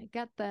where I'm going to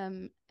get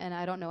them. And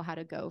I don't know how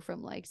to go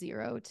from like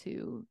 0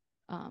 to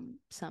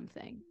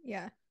something.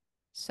 Yeah.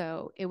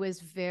 So it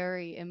was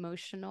very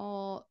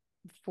emotional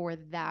for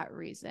that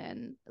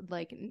reason.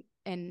 Like,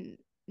 and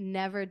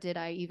never did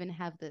I even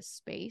have the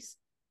space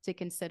to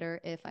consider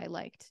if I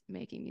liked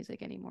making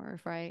music anymore,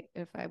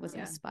 if I was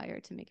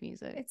inspired to make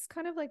music. It's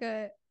kind of like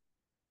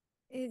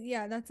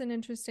Yeah, that's an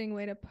interesting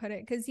way to put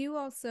it. Because you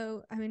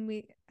also, I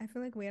mean, I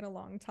feel like we had a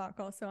long talk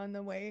also on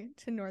the way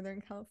to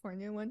Northern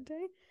California one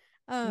day.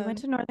 You went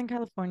to Northern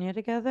California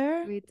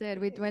together? We did.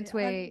 We went to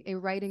a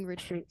writing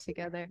retreat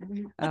together.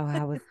 Oh,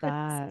 how was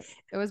that?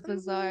 It was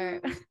bizarre.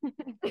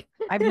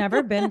 I've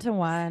never been to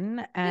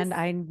one, and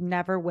I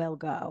never will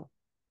go.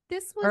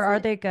 Or are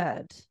they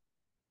good?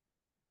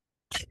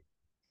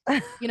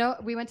 You know,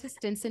 we went to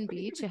Stinson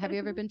Beach. Have you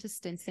ever been to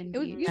Stinson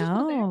Beach?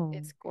 No.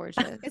 It's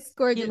gorgeous. It's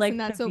gorgeous, and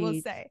that's what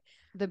we'll say.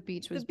 The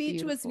beach was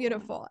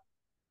beautiful.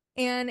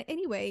 And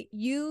anyway,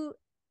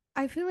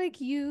 I feel like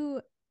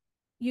you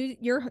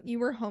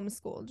were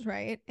homeschooled,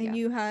 right? And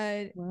you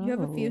have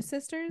a few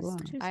sisters.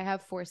 I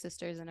have 4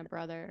 sisters and a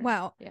brother.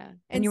 Wow. Yeah.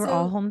 And you were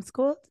all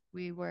homeschooled?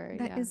 We were.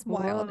 That is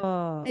wild.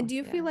 Whoa. And do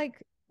you feel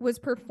like was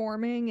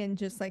performing and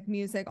just like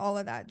music, all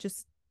of that,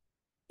 just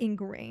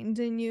ingrained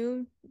in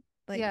you?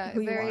 Like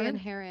who very you are?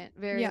 Inherent.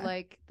 Very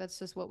like that's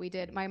just what we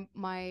did.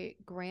 My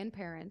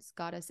grandparents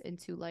got us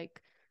into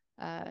like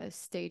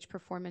stage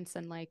performance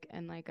and like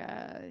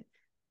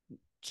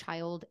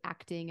child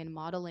acting and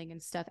modeling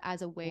and stuff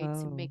as a way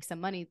to make some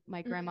money.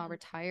 My grandma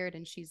retired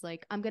and she's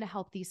like, I'm gonna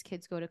help these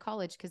kids go to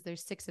college because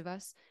there's 6 of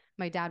us.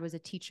 My dad was a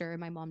teacher and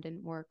my mom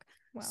didn't work.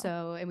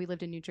 So, and we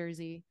lived in New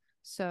Jersey,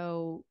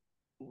 so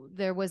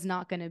there was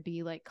not going to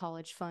be like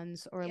college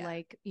funds or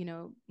like, you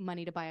know,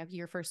 money to buy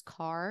your first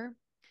car.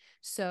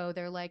 So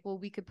they're like, well,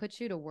 we could put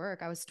you to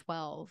work. I was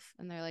 12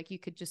 and they're like, you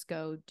could just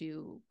go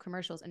do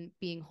commercials. And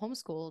being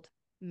homeschooled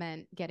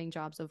meant getting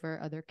jobs over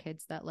other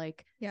kids that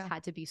like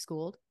had to be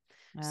schooled.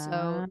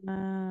 So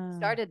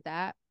started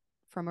that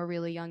from a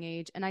really young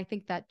age. And I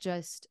think that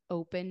just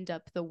opened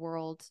up the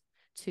world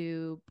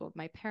to both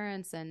my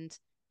parents and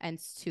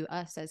to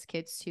us as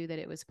kids too, that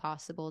it was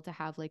possible to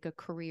have like a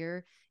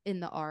career in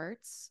the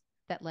arts,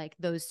 that like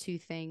those two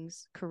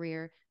things,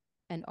 career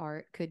and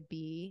art, could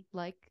be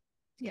like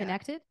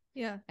connected.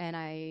 Yeah. And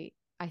I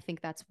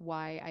think that's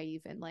why I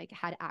even like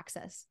had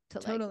access to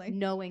like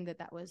knowing that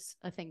that was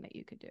a thing that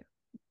you could do.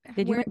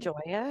 Did you enjoy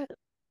it?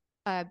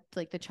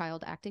 Like the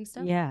child acting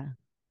stuff? Yeah.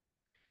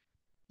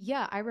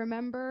 Yeah, I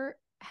remember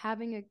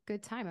having a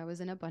good time. I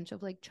was in a bunch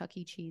of like Chuck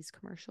E. Cheese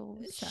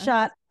commercials.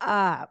 Shut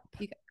up.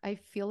 I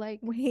feel like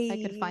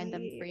I could find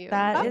them for you.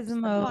 That is the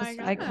most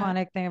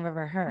iconic thing I've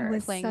ever heard. I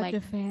was playing such like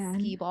a fan.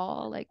 skee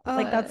ball, like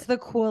that's the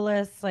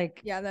coolest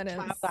like that is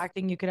child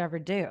acting you could ever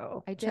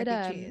do. I did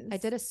a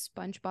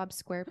SpongeBob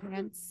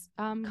SquarePants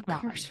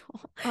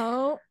commercial.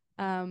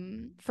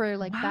 For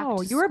like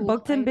wow, you were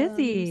booked and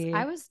busy.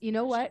 I was, you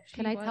know what?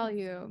 Can I tell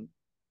you?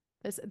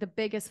 The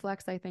biggest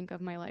flex I think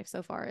of my life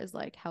so far is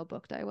like how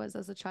booked I was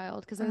as a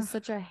child, because I was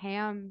such a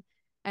ham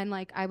and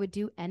like I would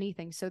do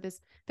anything. So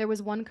there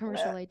was one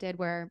commercial I did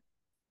where,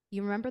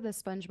 you remember the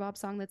SpongeBob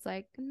song that's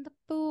like, the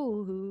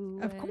fool,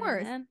 of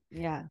course,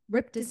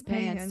 ripped his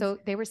pants. So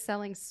they were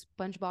selling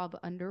SpongeBob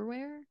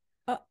underwear,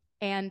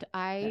 and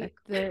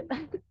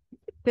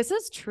this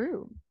is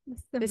true.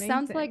 This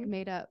sounds like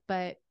made up,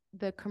 but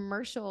the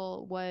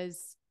commercial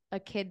was a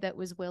kid that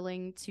was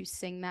willing to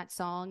sing that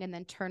song and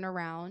then turn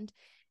around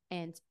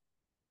and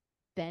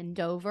bend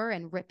over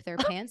and rip their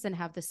pants and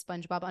have the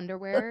SpongeBob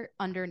underwear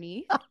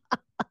underneath.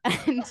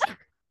 And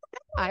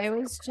I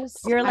was just,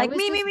 you're like,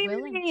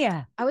 me.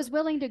 I was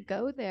willing to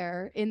go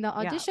there in the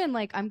audition.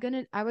 Like,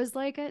 I was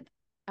like,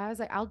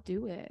 I'll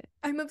do it.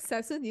 I'm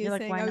obsessed with you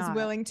saying I was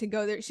willing to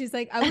go there. She's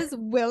like, I was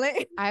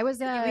willing. I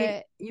was,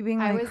 you being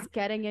like, I was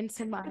getting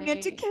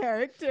into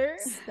character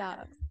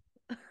stuff.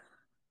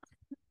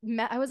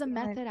 I was a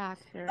method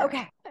actor.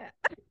 Okay.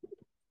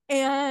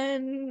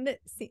 And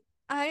see,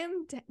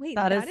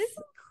 that is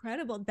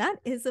incredible. That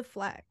is a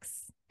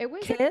flex. It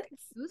was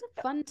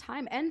a fun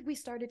time. And we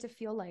started to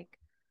feel like,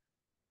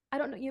 I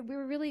don't know, we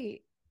were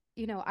really,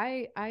 you know,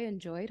 I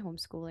enjoyed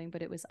homeschooling,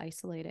 but it was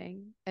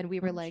isolating. And we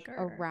were like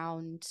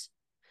around,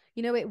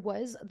 you know, it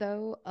was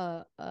though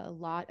a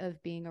lot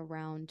of being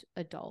around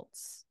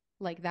adults.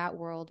 Like that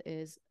world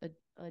is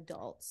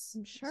adults.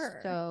 I'm sure.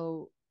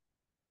 So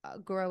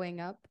growing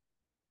up,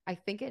 I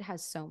think it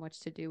has so much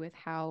to do with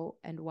how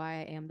and why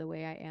I am the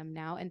way I am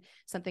now. And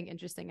something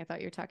interesting I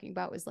thought you were talking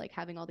about was like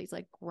having all these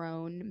like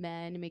grown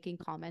men making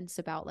comments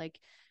about like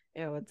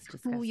it's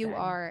who you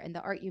are and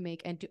the art you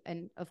make,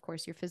 and of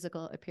course your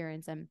physical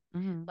appearance. And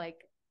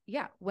like,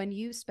 when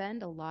you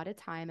spend a lot of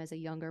time as a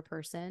younger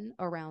person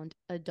around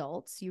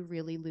adults, you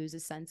really lose a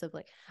sense of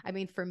like, I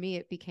mean, for me,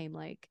 it became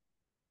like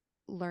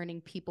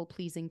learning people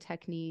pleasing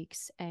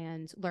techniques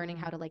and learning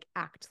how to like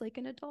act like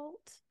an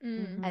adult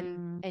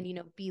and you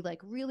know, be like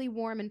really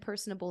warm and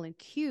personable and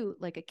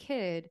cute like a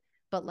kid,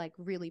 but like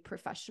really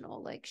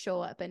professional, like show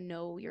up and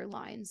know your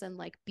lines and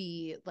like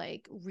be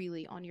like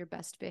really on your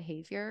best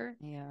behavior.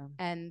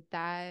 And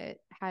that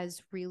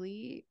has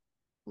really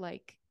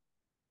like,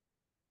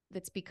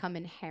 that's become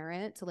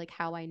inherent to like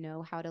how I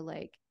know how to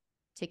like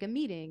take a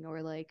meeting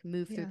or like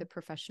move through the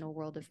professional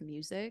world of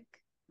music.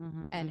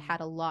 And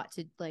had a lot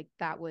to like,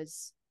 that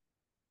was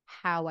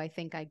how I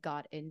think I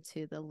got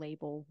into the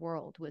label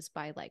world, was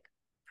by like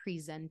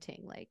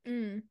presenting like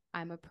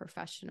I'm a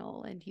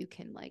professional and you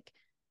can like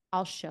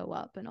I'll show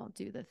up and I'll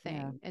do the thing.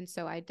 Yeah. And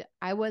so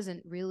I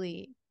wasn't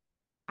really,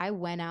 I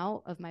went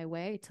out of my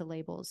way to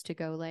labels to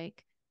go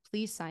like,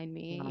 please sign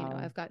me. Wow. You know,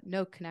 I've got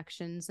no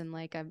connections, and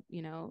like,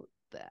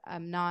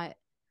 I'm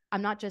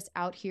not just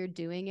out here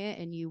doing it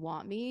and you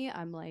want me.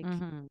 I'm like,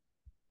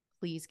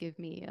 please give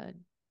me a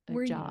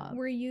job.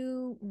 Were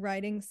you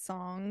writing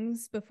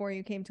songs before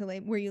you came to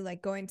label? Were you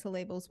like going to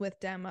labels with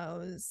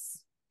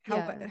demos?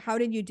 How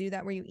did you do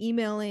that? Were you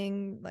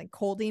emailing, like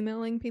cold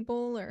emailing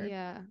people, or?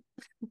 Yeah.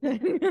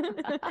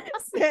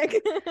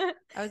 Sick.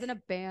 I was in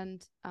a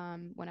band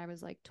when I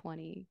was like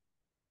 20,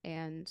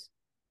 and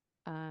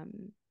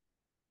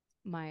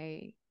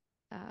my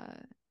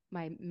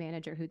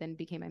manager, who then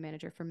became my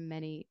manager for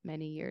many,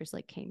 many years,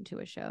 like came to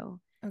a show,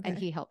 and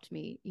he helped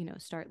me, you know,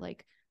 start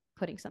like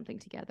putting something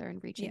together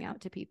and reaching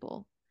out to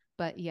people.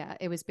 But yeah,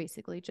 it was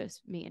basically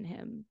just me and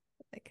him.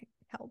 Like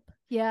help.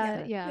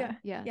 Yeah,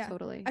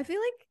 totally. I feel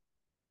like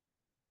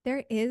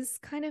there is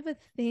kind of a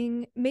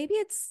thing, maybe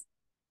it's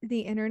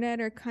the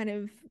internet or kind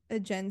of a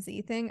Gen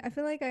Z thing. I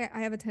feel like I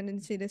have a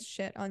tendency to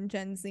shit on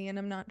Gen Z, and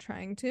I'm not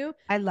trying to.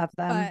 I love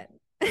them.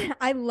 But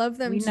I love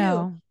them too.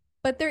 Know.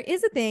 But there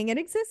is a thing, it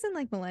exists in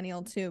like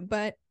millennial too,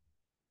 but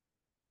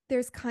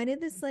there's kind of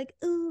this like,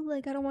 ooh,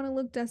 like I don't want to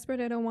look desperate.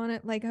 I don't want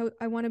to, like,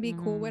 I want to be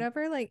cool,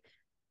 whatever. Like,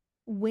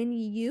 when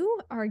you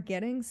are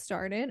getting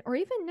started, or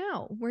even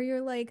now where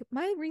you're like,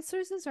 my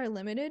resources are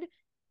limited,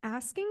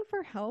 asking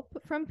for help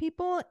from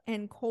people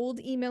and cold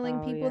emailing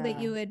people that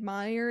you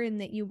admire and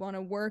that you want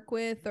to work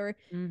with, or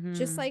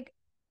just like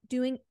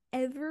doing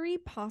every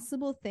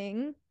possible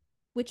thing,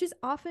 which is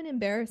often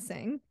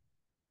embarrassing,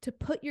 to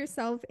put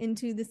yourself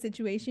into the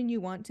situation you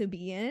want to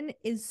be in,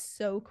 is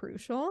so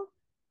crucial.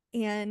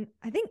 And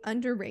I think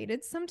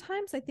underrated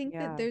sometimes. I think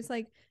that there's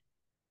like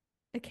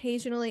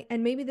occasionally,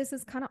 and maybe this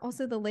is kind of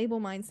also the label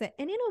mindset,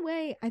 and in a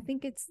way I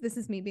think this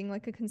is me being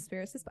like a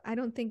conspiracist, but I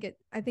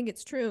think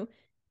it's true.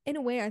 In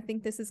a way, I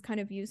think this is kind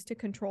of used to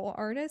control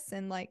artists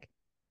and like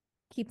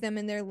keep them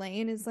in their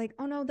lane. Is like,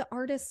 oh no, the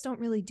artists don't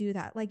really do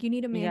that. Like, you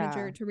need a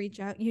manager to reach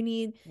out. You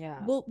need,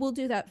 we'll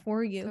do that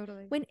for you.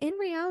 Totally. When in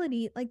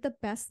reality, like, the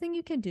best thing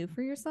you can do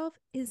for yourself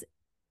is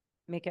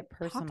make it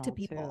personal. Talk to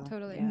people. Too.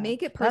 Totally.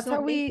 Make it personal.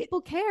 That's how make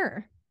people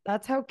care.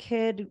 That's how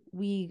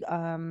we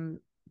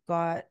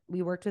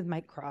worked with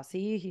Mike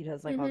Crossy. He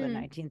does like all the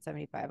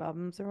 1975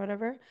 albums or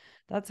whatever.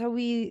 That's how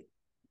he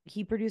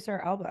produced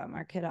our album,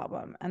 our Kid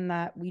album, and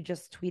that we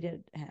just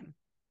tweeted him,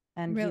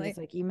 and he was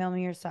like, email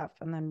me your stuff,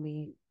 and then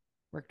we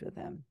worked with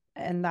him,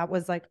 and that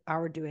was like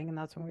our doing, and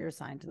that's when we were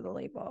signed to the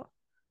label,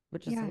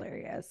 which is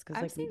hilarious because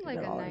I've like seen we did like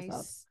it all a nice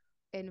ourselves.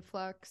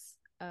 influx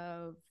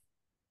of,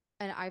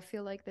 and I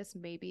feel like this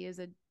maybe is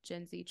a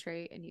Gen Z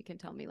trait, and you can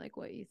tell me like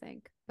what you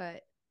think,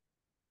 but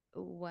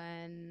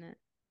when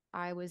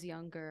I was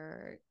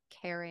younger,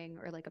 caring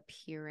or like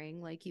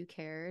appearing like you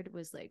cared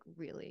was like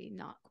really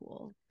not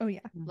cool. Oh yeah.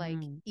 Like,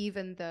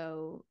 even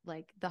though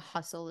like the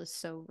hustle is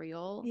so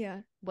real,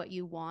 what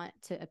you want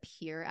to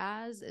appear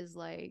as is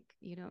like,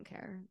 you don't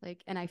care.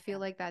 Like, and I feel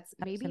like that's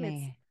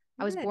maybe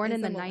I was born in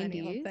the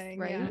 90s, thing,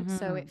 right?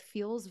 So it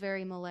feels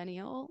very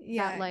millennial.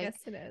 Yeah, that, like, yes,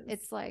 it is.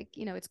 It's like,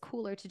 you know, it's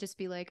cooler to just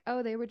be like,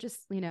 oh, they were just,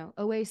 you know,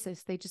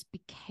 Oasis. They just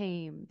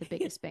became the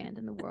biggest band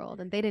in the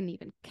world, and they didn't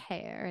even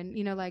care. And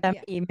you know, like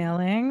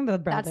emailing the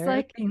brother. That's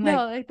like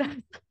no, like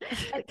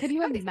that. Can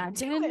you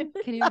imagine?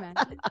 Can you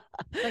imagine?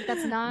 Like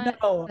that's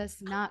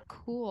not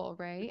cool,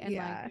 right?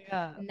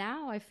 And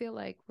now I feel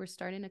like we're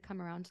starting to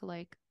come around to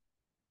like.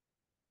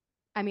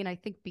 I mean, I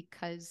think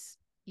because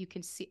you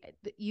can see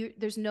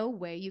there's no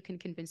way you can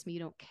convince me you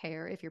don't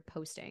care if you're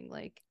posting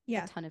like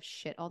a ton of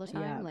shit all the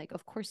time. Like,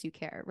 of course you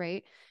care,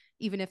 right?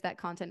 Even if that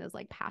content is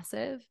like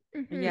passive,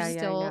 you're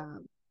still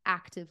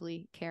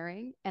actively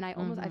caring. And I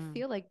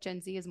feel like Gen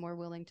Z is more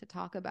willing to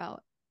talk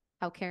about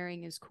how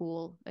caring is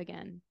cool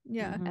again.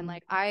 And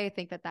like, I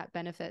think that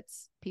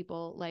benefits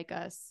people like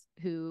us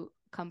who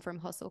come from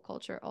hustle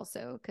culture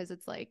also, because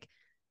it's like,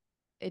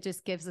 it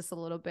just gives us a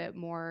little bit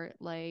more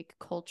like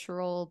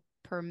cultural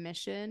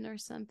permission or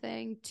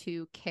something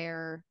to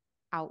care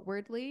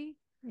outwardly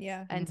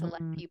and to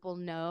let people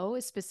know,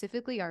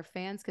 specifically our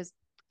fans, because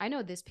I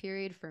know this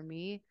period for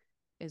me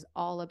is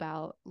all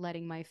about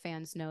letting my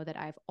fans know that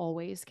I've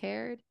always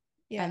cared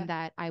and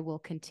that I will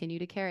continue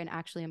to care, and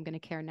actually I'm going to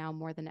care now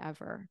more than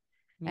ever.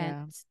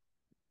 And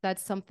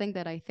that's something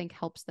that I think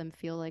helps them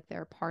feel like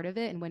they're a part of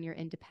it. And when you're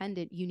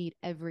independent, you need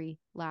every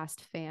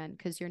last fan,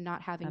 because you're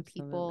not having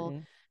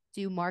people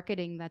do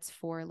marketing that's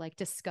for like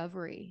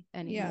discovery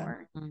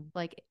anymore.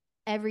 Like,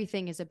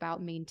 everything is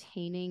about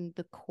maintaining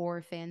the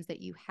core fans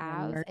that you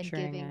have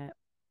and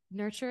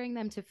nurturing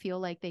them to feel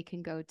like they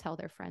can go tell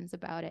their friends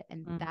about it.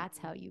 And that's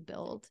how you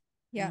build.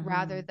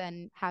 Rather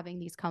than having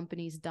these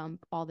companies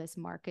dump all this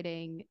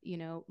marketing, you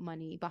know,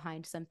 money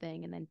behind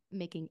something and then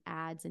making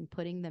ads and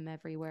putting them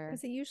everywhere.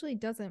 Because it usually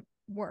doesn't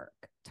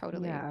work.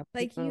 Totally. Yeah.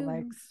 Like you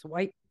like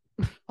swipe.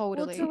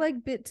 Totally.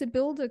 Well, to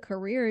build a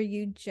career,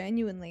 you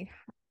genuinely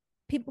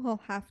people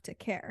will have to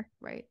care.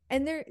 Right.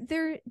 And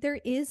there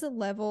is a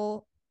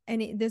level,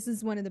 and this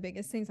is one of the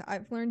biggest things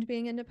I've learned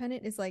being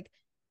independent, is like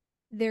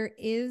there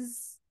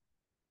is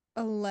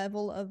a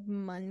level of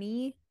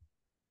money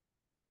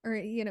or,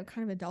 you know,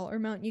 kind of a dollar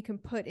amount you can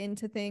put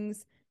into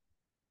things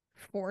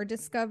for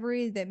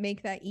discovery that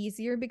make that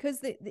easier,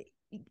 because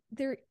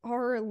there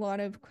are a lot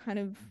of kind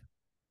of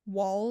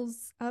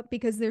walls up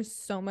because there's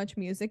so much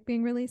music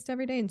being released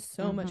every day and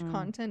so much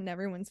content in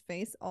everyone's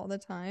face all the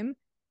time,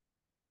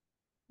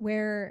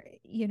 where,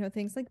 you know,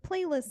 things like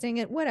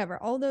playlisting and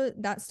whatever, although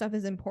that stuff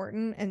is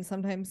important and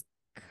sometimes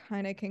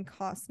kind of can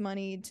cost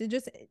money to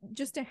just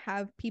to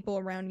have people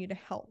around you to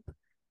help,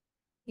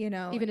 you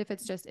know, even if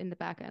it's just in the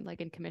back end, like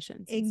in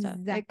commissions and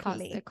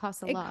exactly stuff. It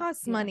costs a lot. It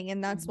costs money,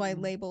 and that's why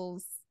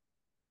labels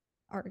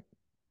are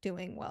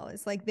doing well.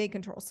 It's like they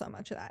control so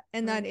much of that,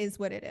 and that is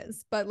what it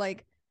is. But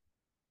like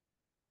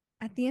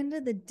at the end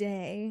of the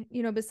day,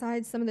 you know,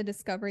 besides some of the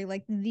discovery,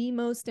 like the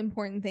most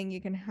important thing you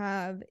can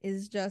have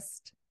is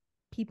just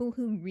people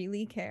who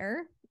really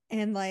care.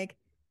 And like,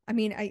 I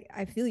mean,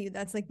 I feel you.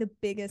 That's like the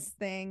biggest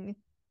thing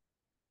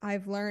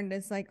I've learned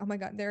is like, oh my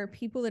God, there are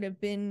people that have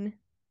been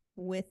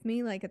with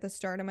me like at the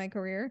start of my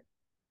career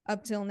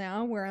up till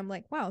now where I'm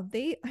like, wow,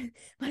 they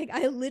like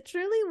I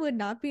literally would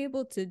not be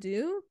able to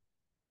do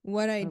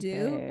what I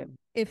do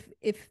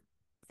if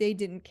they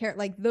didn't care.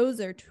 Like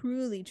those are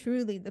truly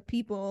the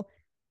people.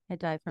 I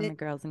die for the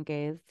girls and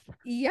gays.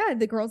 Yeah,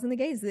 the girls and the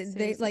gays.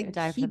 They like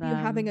keep you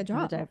having a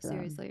job.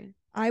 Seriously.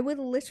 I would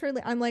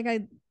literally, I'm like,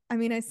 I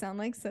mean, I sound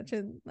like such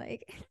a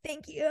like,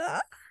 thank you.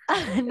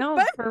 No,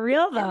 but, for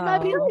real though.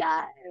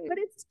 But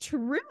it's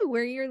true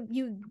where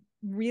you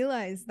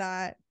realize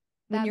that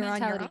when you're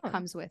on your own.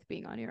 Comes with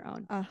being on your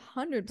own.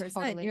 100%.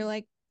 Totally. You're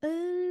like,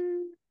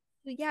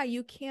 yeah,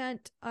 you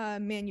can't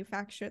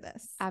manufacture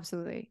this.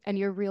 Absolutely. And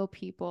you're real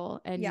people,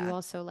 and you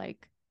also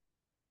like,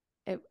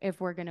 if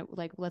we're gonna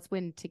like, let's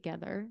win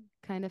together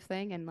kind of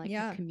thing, and like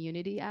the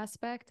community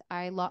aspect,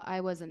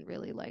 I wasn't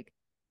really like,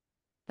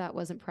 that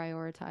wasn't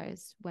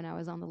prioritized when I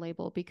was on the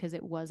label because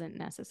it wasn't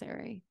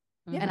necessary.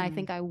 And I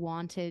think I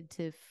wanted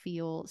to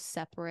feel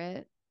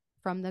separate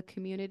from the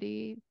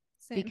community.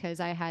 Same. Because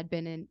I had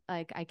been in,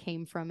 like, I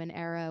came from an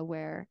era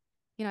where,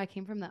 you know, I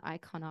came from the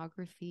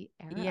iconography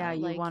era. Yeah,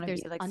 you want to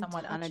be like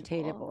somewhat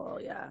unattainable.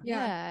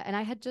 Yeah. And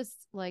I had just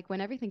like,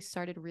 when everything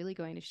started really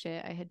going to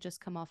shit, I had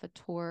just come off a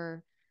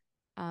tour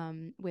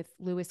with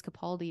Louis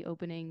Capaldi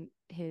opening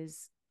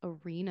his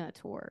arena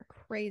tour.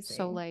 Crazy.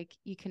 So like,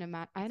 you can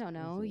imagine, I don't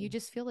know, you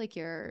just feel like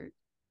you're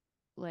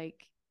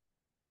like,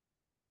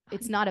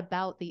 it's not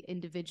about the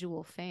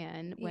individual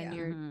fan when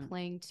you're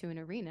playing to an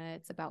arena.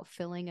 It's about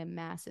filling a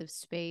massive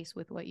space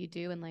with what you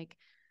do. And like,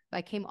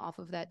 I came off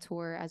of that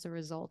tour as a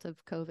result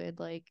of COVID,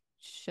 like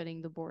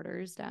shutting the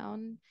borders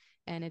down.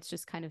 And it's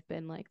just kind of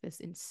been like this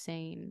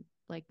insane,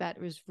 like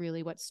that was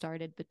really what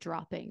started the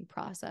dropping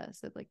process.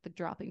 That like the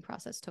dropping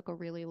process took a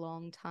really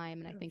long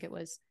time. And I think it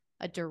was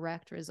a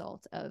direct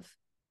result of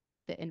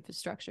the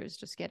infrastructures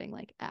just getting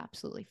like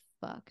absolutely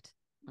fucked.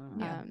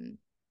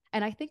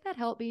 And I think that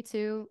helped me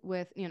too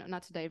with, you know,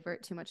 not to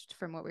divert too much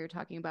from what we were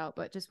talking about,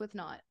 but just with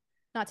not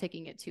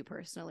taking it too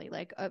personally.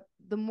 Like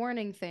the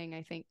morning thing,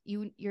 I think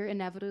you're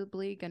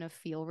inevitably going to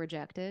feel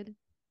rejected.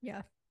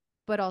 Yeah.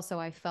 But also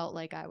I felt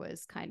like I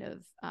was kind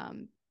of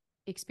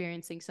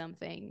experiencing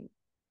something,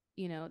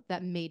 you know,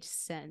 that made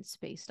sense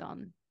based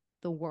on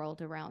the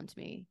world around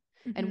me.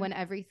 And when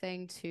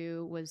everything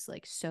too was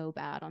like so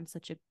bad on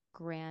such a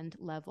grand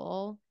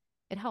level,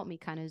 it helped me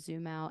kind of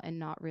zoom out and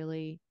not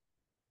really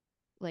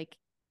like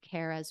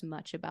care as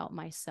much about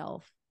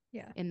myself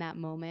in that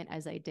moment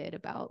as I did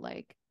about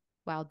like,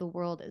 wow, the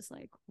world is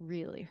like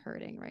really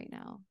hurting right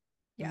now.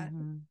 Yeah.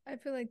 I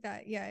feel like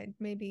that, it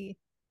maybe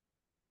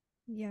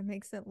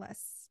makes it less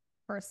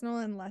personal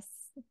and less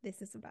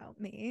this is about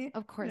me.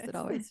 Of course it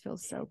always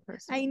feels so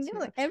personal. I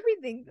know too.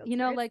 Everything feels, you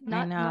know, like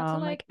not to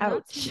like not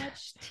ouch. too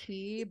much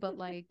tea, but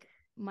like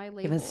my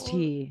label, give us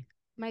tea.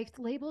 My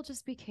label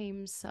just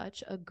became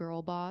such a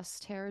girl boss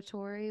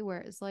territory where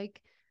it's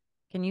like,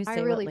 can you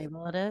say what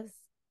label it is?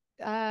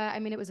 I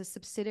mean, it was a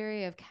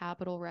subsidiary of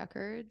Capitol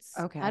Records.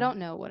 Okay. I don't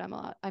know what I'm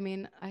allowed. I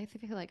mean, I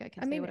feel like I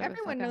can. I mean,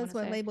 everyone knows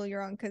what label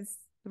you're on because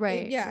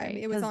right.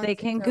 It was on. They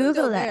can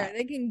Google it.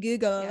 They can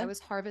Google. Yeah, it was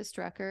Harvest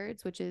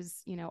Records, which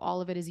is, you know, all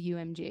of it is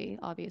UMG,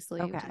 obviously,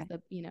 which is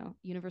the, you know,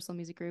 Universal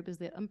Music Group is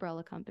the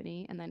umbrella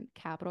company, and then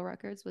Capitol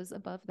Records was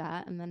above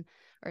that, and then,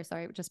 or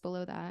sorry, just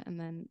below that, and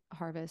then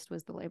Harvest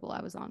was the label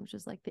I was on, which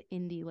is like the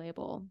indie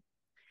label,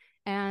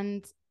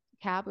 and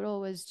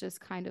Capitol was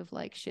just kind of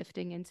like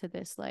shifting into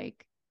this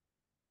like,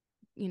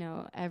 you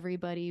know,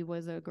 everybody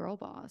was a girl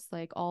boss.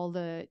 Like all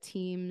the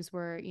teams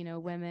were, you know,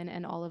 women,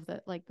 and all of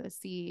the like the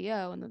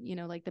CEO and the, you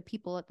know, like the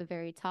people at the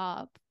very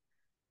top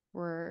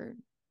were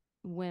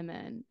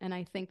women. And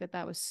I think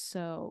that was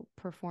so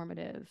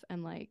performative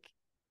and like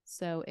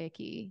so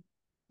icky.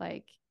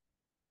 Like,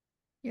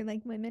 you're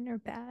like, women are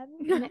bad.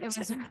 You're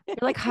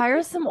like,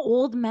 hire some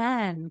old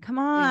men. Come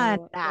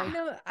on.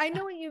 I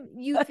know what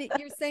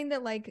you're saying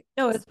that like,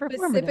 no, it's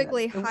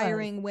specifically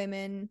hiring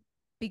women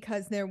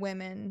because they're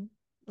women,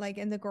 like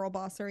in the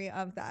girlbossery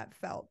of that,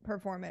 felt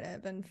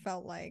performative and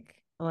felt like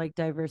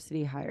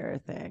diversity hire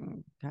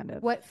thing kind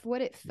of.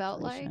 What it felt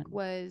like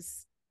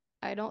was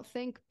I don't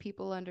think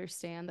people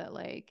understand that,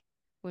 like,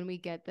 when we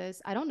get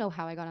this, I don't know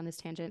how I got on this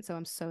tangent, so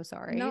I'm so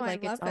sorry. No,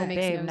 like, I love it all it.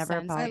 makes Babe, no never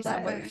sense based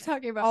on what it. we're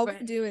talking about. All we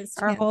do is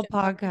our whole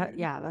tangent podcast.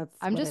 Yeah, that's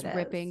I'm what just it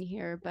ripping is.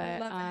 here,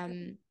 but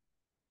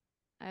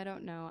I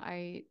don't know.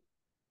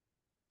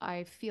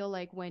 I feel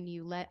like when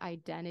you let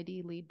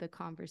identity lead the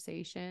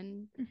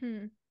conversation,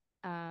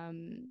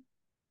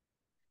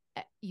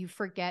 you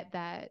forget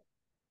that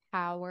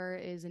power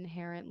is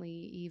inherently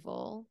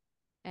evil,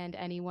 and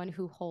anyone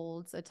who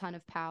holds a ton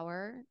of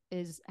power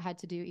is had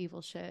to do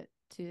evil shit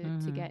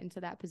to get into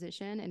that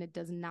position, and it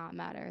does not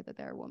matter that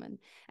they're a woman.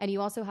 And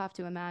you also have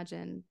to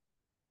imagine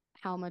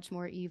how much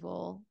more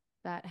evil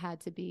that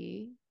had to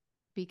be,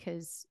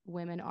 because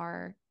women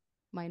are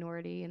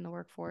minority in the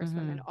workforce.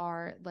 Women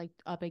are like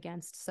up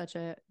against such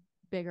a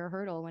bigger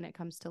hurdle when it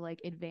comes to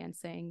like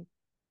advancing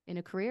in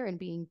a career and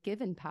being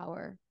given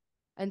power.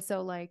 And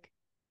so like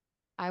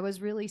I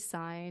was really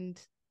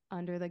signed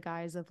under the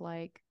guise of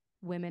like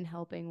women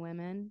helping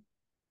women.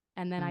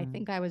 And then I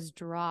think I was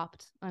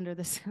dropped under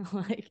this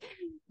like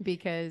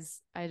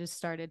because I just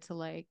started to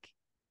like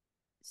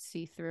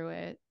see through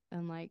it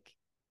and like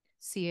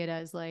see it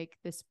as like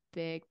this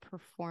big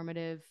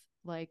performative,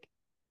 like,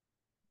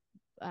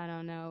 I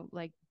don't know,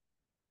 like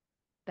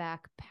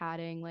back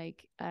padding,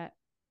 like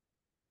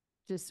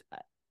just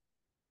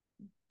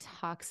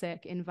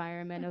toxic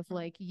environment of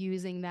like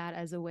using that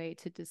as a way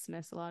to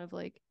dismiss a lot of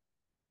like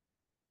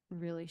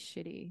really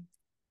shitty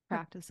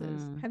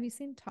practices. Have you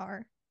seen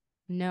Tar?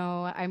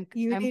 No, I'm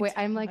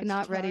like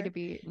not ready to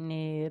be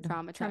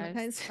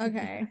traumatized.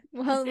 Okay.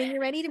 Well, when you're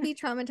ready to be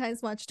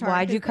traumatized, watch Tar.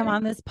 Why'd you come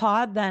on this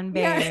pod then,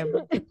 babe?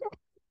 Yeah.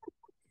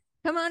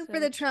 Come on for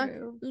the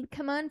trauma.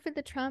 Come on for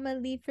the trauma.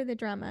 Leave for the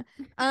drama.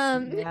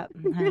 Yep,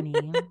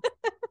 honey.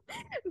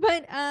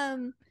 But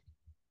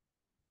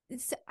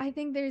I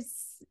think there's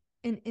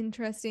an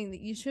interesting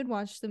that you should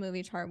watch the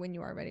movie Tar when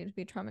you are ready to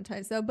be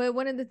traumatized. Though, but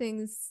one of the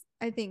things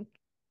I think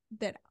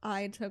that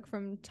I took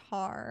from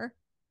Tar,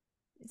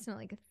 it's not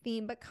like a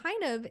theme, but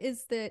kind of,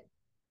 is that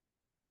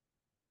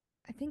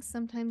I think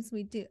sometimes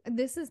we do.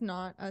 This is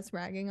not us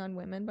ragging on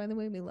women, by the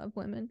way. We love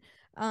women,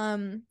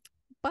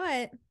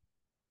 but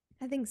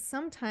I think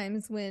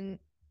sometimes when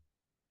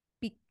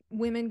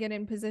women get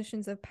in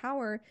positions of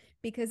power,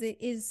 because it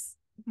is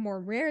more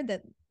rare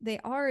that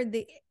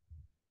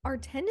our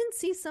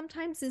tendency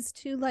sometimes is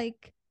to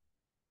like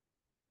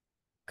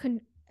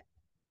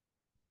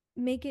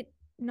make it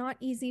not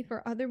easy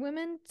for other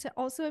women to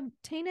also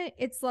obtain it.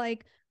 It's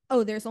like,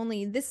 oh, there's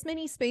only this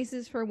many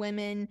spaces for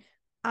women.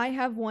 I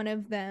have one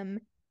of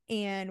them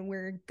and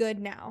we're good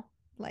now.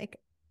 Like,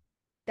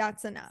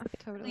 that's enough.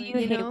 Totally.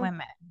 You hate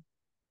women.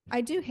 I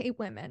do hate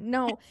women.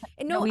 No,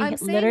 I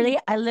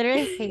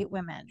literally hate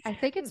women. I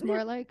think it's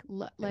more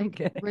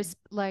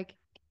like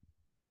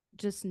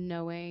just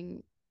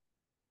knowing.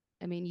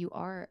 I mean, you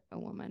are a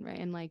woman, right?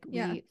 And like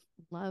we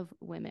love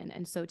women,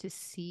 and so to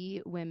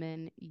see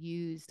women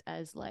used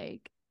as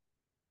like,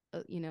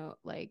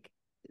 like,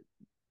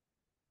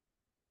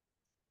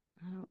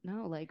 I don't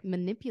know, like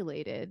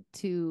manipulated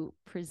to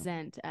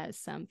present as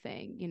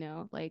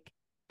something, like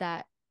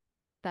that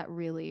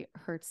really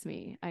hurts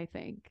me, I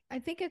think. I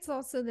think it's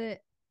also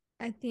that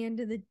at the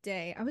end of the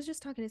day, I was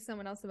just talking to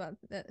someone else about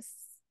this.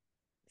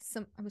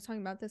 I was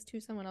talking about this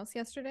to someone else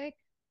yesterday,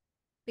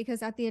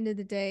 because at the end of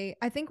the day,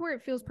 I think where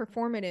it feels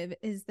performative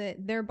is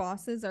that their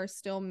bosses are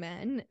still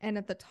men, and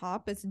at the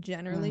top it's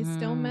generally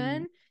still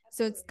men.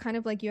 So it's kind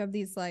of like you have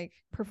these like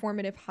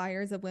performative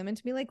hires of women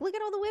to be like, look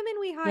at all the women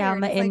we hired. Yeah,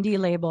 on the indie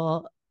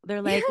label.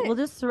 They're like, we'll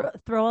just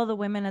throw all the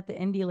women at the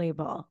indie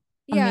label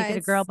and make it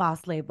a girl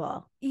boss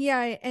label.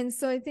 Yeah. And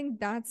so I think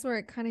that's where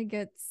it kind of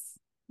gets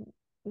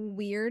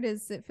weird,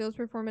 is it feels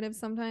performative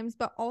sometimes,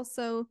 but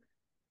also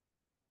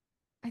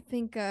I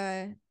think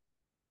I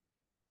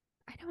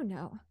don't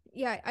know.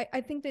 Yeah,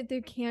 I think that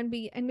there can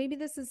be, and maybe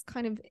this is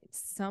kind of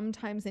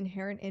sometimes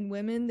inherent in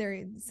women,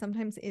 there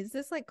sometimes is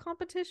this like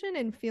competition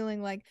and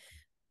feeling like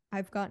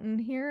I've gotten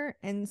here,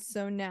 and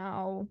so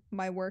now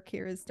my work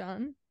here is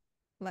done.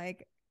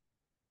 Like,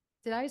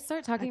 did I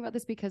start talking about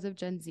this because of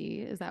Gen Z?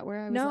 Is that where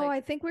I was? No,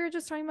 I think we were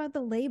just talking about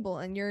the label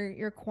and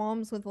your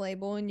qualms with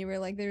label, and you were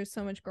like, there's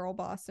so much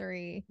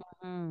girlbossery.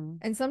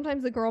 And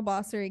sometimes the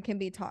girlbossery can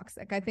be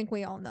toxic. I think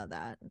we all know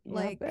that. Yeah,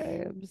 like,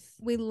 babes.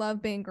 We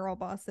love being girl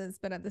bosses,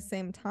 but at the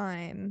same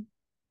time,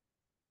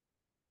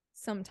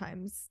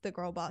 sometimes the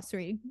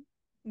girlbossery,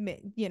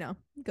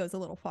 goes a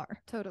little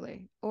far.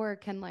 Totally. Or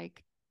can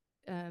like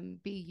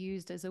be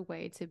used as a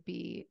way to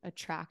be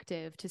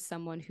attractive to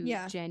someone who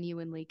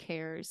genuinely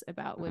cares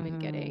about women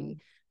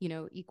getting,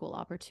 equal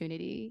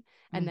opportunity,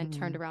 and then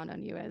turned around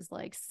on you as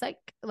like,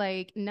 psych,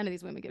 like none of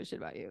these women give a shit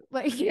about you.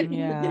 Like,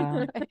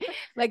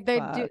 like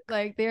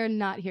they're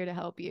not here to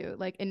help you.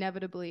 Like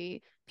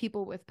inevitably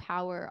people with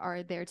power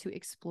are there to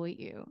exploit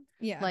you.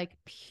 Yeah. Like,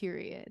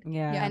 period.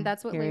 Yeah. And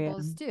that's what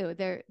labels do.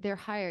 They're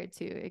hired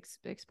to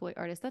exploit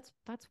artists.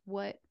 That's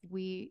what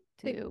we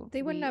do.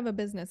 They wouldn't have a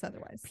business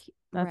otherwise.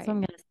 That's why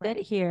I'm gonna sit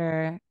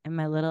here in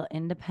my little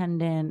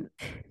independent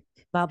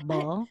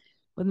bubble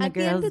when the At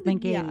the end girls of the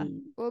been yeah. gay.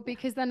 Well,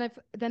 because then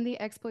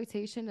the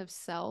exploitation of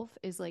self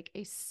is like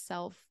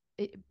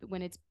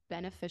when it's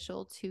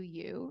beneficial to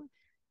you,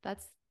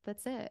 that's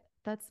it.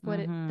 That's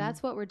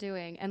what we're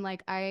doing. And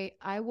like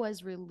I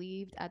was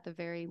relieved at the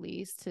very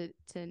least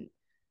to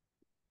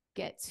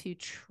get to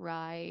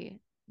try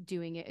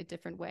doing it a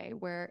different way,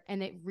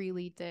 and it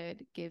really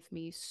did give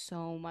me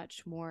so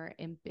much more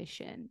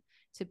ambition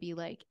to be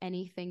like,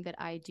 anything that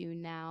I do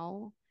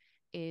now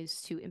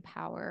is to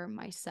empower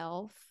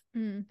myself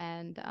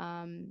and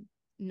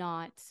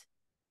not,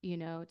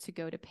 to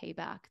go to pay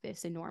back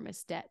this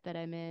enormous debt that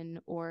I'm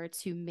in, or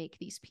to make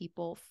these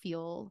people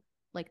feel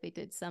like they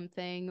did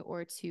something,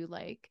 or to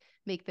like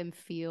make them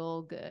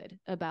feel good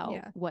about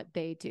what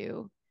they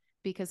do.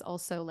 Because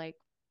also, like,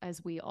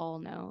 as we all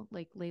know,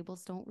 like,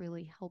 labels don't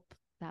really help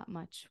that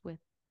much with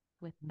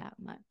that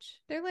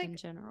much. They're like, in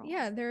general.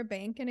 Yeah, they're a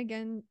bank. And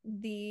again,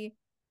 the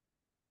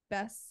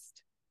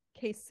best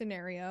case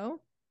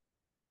scenario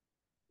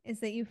is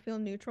that you feel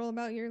neutral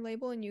about your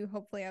label, and you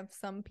hopefully have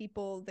some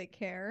people that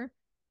care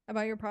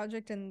about your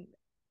project and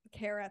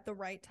care at the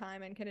right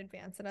time and can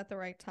advance it at the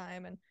right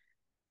time and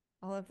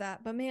all of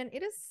that. But man,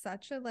 it is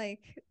such a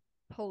like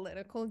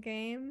political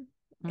game.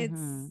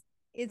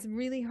 It's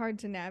really hard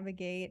to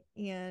navigate,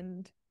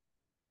 and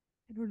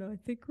I don't know. I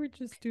think we're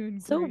just doing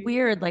so great.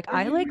 weird. Like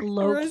I like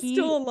low We're key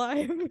still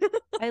alive.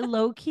 I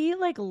low key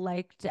like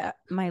liked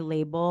my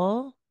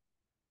label,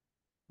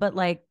 but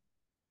like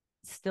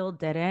still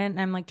didn't.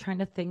 I'm like trying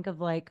to think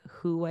of like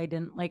who I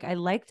didn't like. I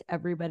liked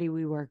everybody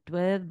we worked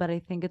with, but I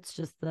think it's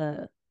just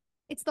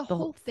It's the the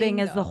whole thing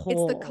thing, as the though. It's the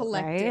whole, right?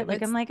 collective.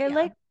 Like I'm It's like I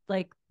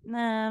like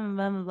nah,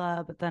 blah, blah,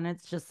 blah, but then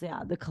it's just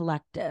the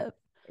collective.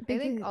 I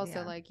think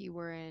also like you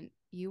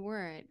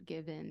weren't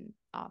given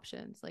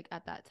options like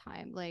at that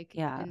time, like,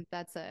 and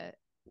that's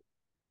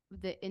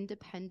the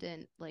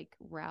independent like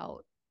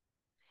route.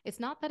 It's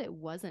not that it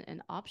wasn't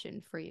an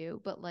option for you,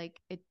 but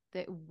like it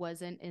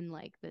wasn't in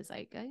like the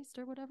zeitgeist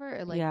or whatever,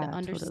 or like the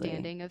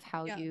understanding of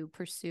how you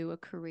pursue a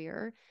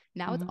career.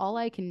 Now it's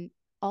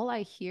all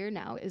I hear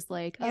now is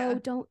like, oh,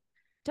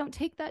 don't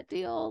take that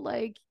deal,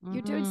 like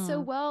you're doing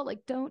so well,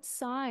 like don't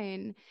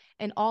sign.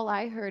 And all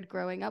I heard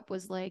growing up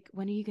was like,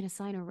 when are you going to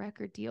sign a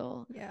record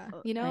deal?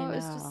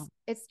 It's just,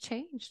 it's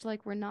changed.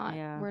 Like we're not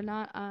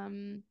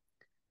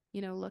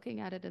looking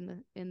at it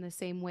in the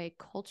same way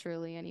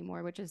culturally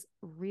anymore, which is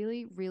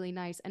really, really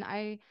nice. And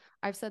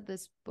I've said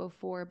this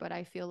before, but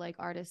I feel like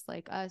artists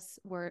like us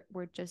we're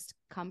just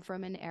come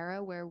from an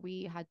era where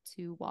we had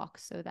to walk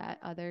so that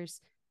others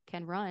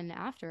can run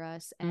after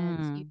us,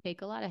 and you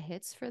take a lot of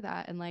hits for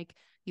that, and like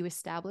you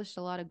established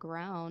a lot of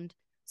ground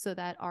so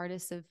that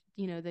artists of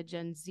the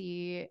Gen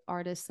Z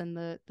artists and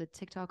the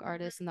TikTok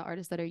artists and the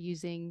artists that are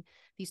using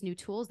these new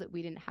tools that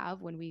we didn't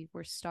have when we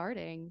were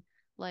starting,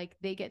 like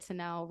they get to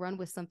now run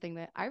with something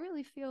that I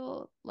really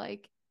feel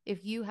like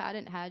if you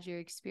hadn't had your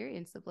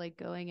experience of like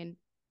going and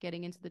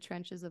getting into the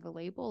trenches of a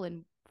label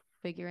and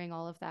figuring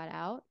all of that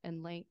out,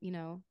 and like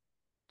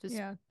just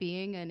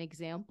being an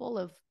example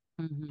of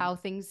how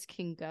things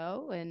can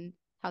go and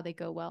how they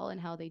go well and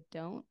how they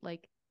don't,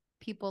 like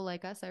people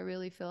like us, I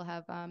really feel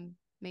have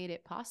made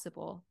it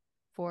possible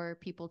for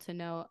people to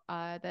know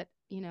that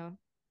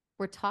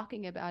we're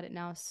talking about it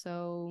now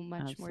so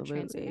much more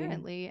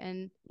transparently,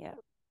 and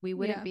we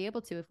wouldn't be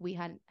able to if we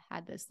hadn't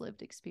had this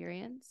lived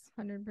experience.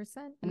 100%.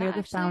 And we're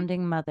the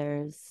founding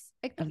mothers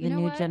of the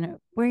new generation.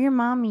 We're your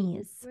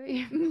mommies. We're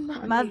your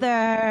mommies.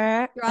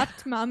 Mother.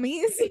 Dropped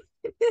mommies.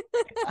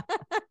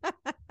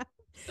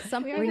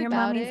 Something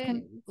about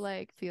it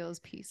like feels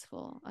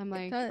peaceful. I'm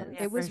like,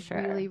 it was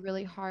really,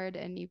 really hard,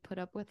 and you put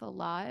up with a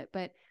lot,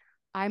 but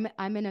I'm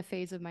in a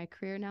phase of my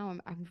career now.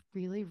 I'm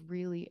really,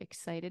 really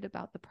excited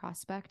about the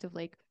prospect of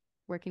like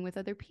working with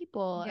other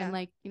people, and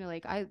like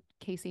like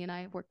Casey and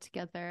I worked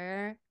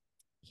together.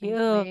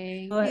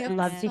 Cute.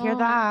 Love to hear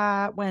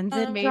that. When's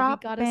it maybe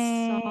dropping? got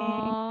a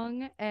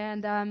song,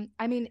 and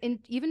I mean,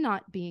 even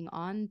not being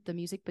on the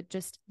music, but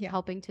just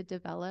helping to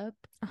develop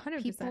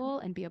 100%. people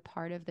and be a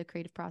part of the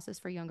creative process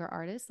for younger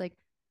artists. Like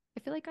I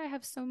feel like I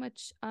have so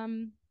much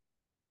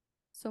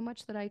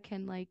that I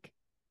can like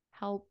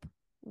help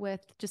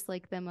with, just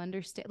like them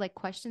understand like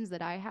questions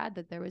that I had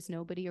that there was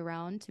nobody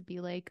around to be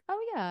like, oh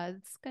yeah,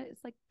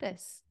 it's like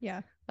this.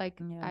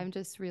 I'm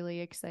just really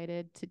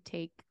excited to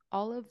take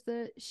all of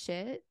the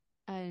shit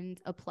and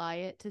apply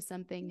it to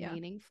something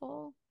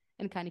meaningful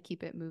and kind of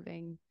keep it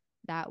moving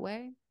that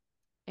way.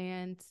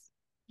 And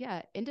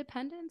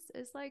independence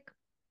is like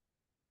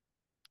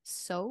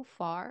so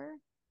far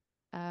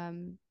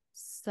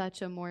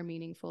such a more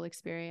meaningful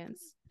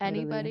experience.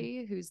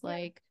 Anybody who's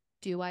like,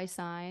 do I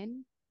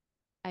sign?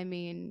 I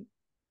mean,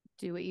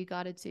 do what you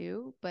got to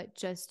do, but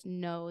just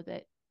know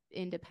that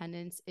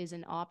independence is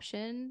an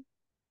option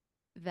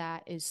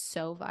that is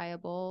so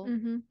viable,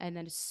 and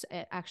then it's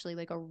actually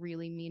like a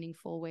really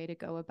meaningful way to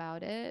go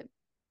about it.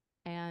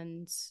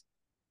 And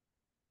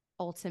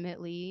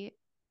ultimately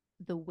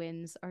the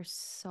wins are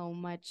so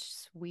much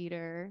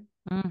sweeter,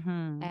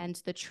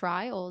 and the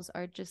trials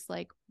are just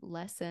like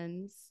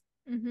lessons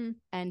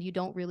and you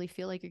don't really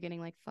feel like you're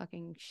getting like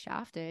fucking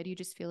shafted. You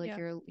just feel like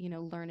you're, you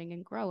know, learning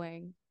and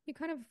growing. You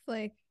kind of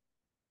like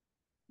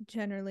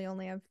generally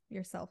only have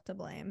yourself to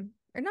blame,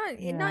 or not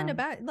in a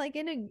bad, like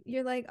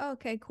you're like, oh,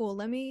 okay, cool,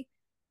 let me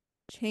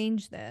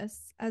change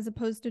this, as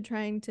opposed to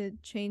trying to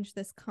change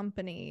this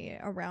company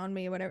around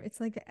me, whatever. It's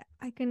like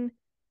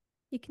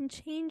you can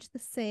change the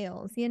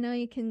sails, you know,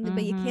 you can,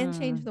 but you can't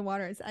change the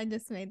waters. I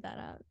just made that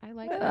up. I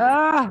like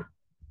that.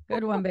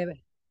 Good one,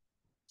 baby.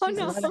 She's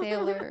a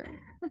sailor.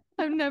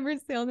 I've never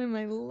sailed in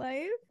my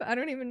life. I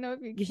don't even know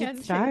if you can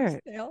should start.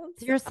 Change sails.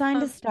 It's your sign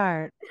to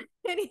start.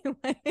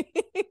 Anyway,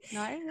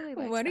 no, I really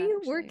like. What are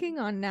you working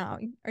on now?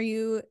 Are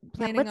you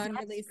planning on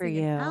releasing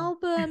an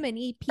album, an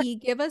EP?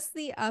 Give us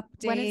the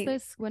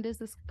update. When does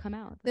this come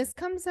out? This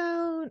comes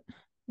out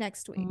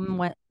next week.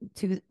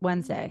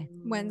 Wednesday.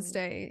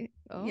 Wednesday.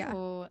 Oh, yeah.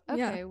 Okay.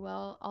 Yeah.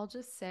 Well, I'll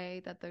just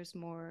say that there's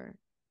more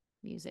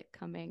music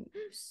coming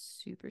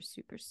super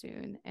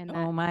soon, and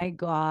oh my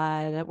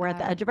god, we're at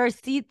the edge of our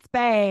seats,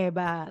 babe.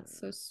 That's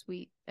so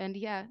sweet. And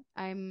yeah,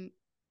 I'm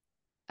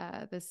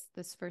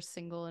this first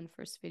single and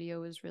first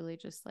video is really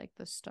just like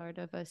the start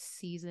of a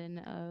season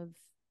of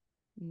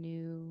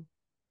new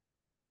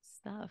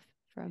stuff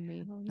from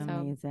me.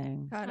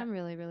 Amazing. So I'm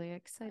really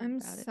excited. I'm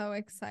so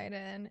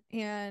excited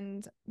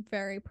and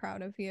very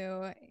proud of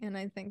you. And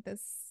I think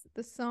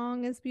the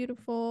song is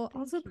beautiful. Thank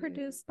also you.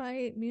 Produced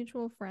by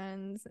mutual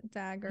friends,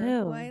 Dagger,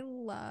 Ew. who I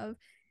love.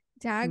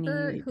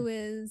 Dagger, who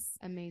is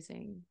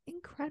amazing,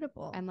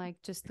 incredible, and like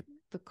just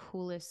the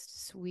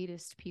coolest,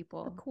 sweetest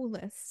people. The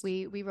coolest.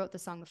 We wrote the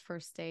song the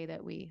first day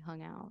that we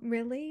hung out.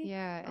 Really?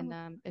 Yeah,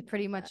 and it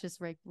pretty much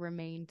just like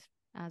remained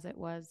as it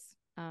was.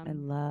 I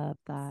love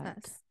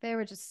that. They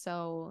were just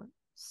so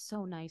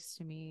nice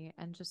to me,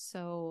 and just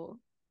so.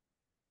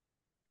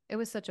 It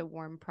was such a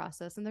warm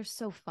process, and they're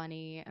so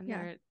funny, and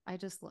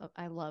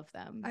I love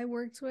them. I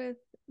worked with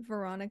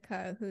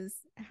Veronica, who's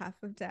half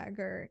of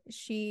Dagger.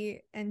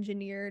 She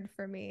engineered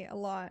for me a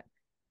lot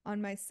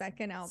on my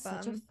second album.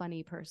 Such a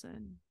funny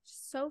person.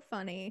 So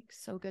funny.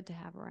 So good to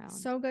have around.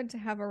 So good to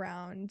have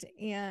around.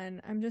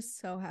 And I'm just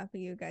so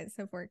happy you guys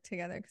have worked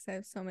together, because I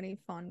have so many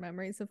fond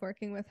memories of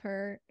working with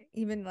her.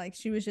 Even like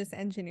she was just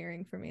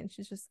engineering for me, and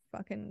she's just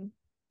fucking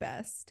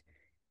best.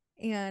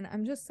 And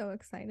I'm just so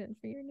excited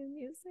for your new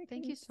music.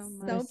 Thank you so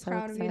much. So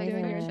proud of you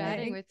doing your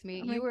chatting with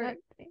me. Oh, you were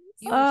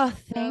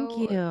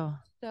thank you.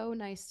 So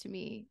nice to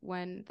me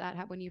when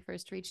you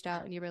first reached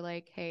out and you were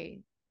like,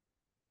 hey,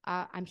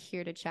 I'm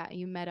here to chat. And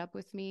you met up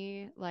with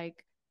me.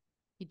 Like,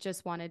 you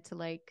just wanted to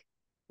like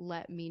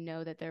let me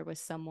know that there was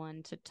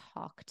someone to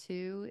talk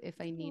to if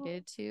I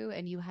needed to.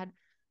 And you had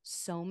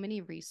so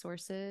many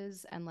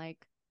resources and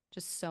like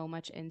just so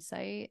much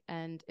insight.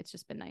 And it's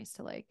just been nice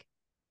to like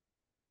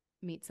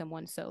meet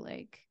someone so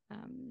like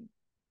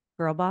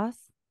girl boss.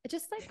 It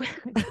just like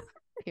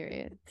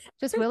period.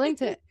 Just willing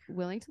to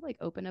like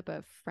open up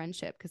a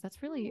friendship, because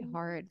that's really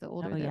hard the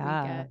older that we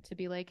get, to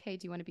be like, hey,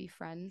 do you want to be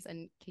friends?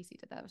 And Casey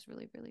did that. It was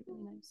really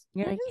nice.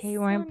 You're like, hey, you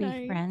want to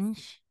be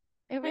friends?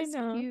 It was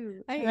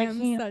cute. I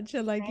am such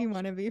a like, you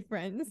want to be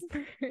friends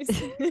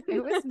person.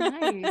 It was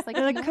nice.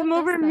 Like come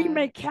over and meet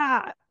my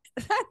cat.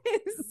 That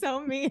is so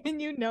mean, and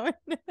you know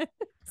it.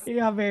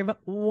 Yeah, babe,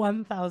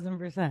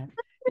 1000%.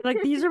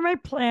 Like, these are my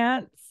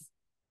plants.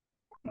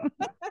 For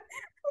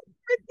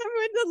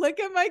someone to look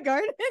at my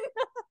garden.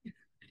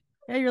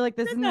 Yeah, you're like,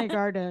 this is my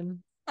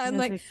garden. I'm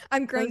like,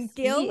 I'm growing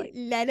dill,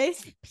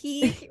 lettuce,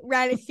 peas,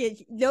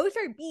 radishes. Those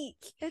are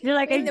beets. You're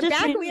like, in I the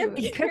just back we have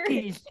made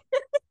cookies.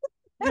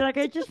 You're like,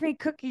 I just made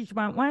cookies.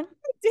 Want one?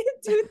 I did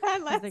do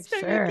that last like,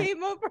 time sure. you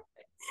came over.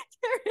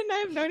 Karen and I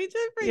have known each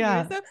other for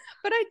years, so,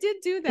 but I did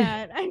do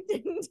that. I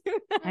didn't do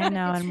that. I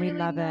know, and we really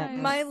love nice. it.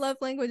 My love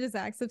language is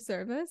acts of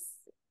service,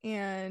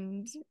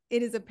 and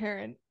it is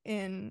apparent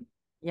in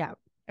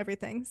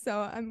everything.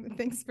 So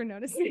thanks for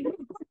noticing.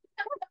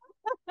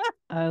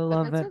 I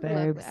love it,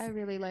 babes. I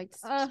really liked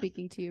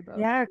speaking to you both.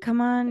 Yeah,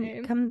 come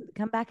on,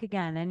 come back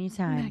again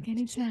anytime. Back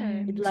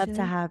anytime. We'd love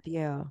to have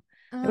you.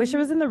 I wish I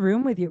was in the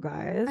room with you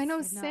guys. I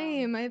know,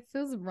 same. It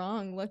feels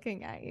wrong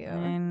looking at you.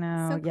 I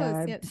know. So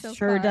close, yet so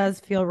sure far. does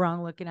feel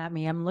wrong looking at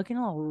me. I'm looking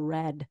all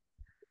red.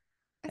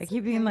 I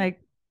keep being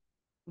like,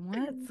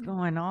 what's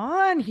going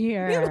on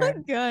here? You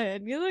look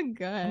good. You look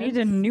good. I need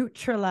to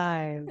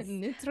neutralize.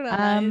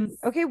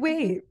 Okay,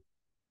 wait.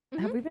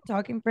 Have we been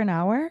talking for an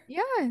hour?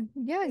 Yeah.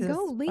 Jesus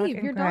go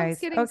leave. Your dog's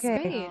getting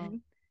spayed.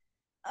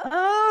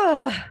 Oh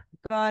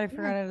God, I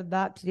forgot I had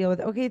that to deal with.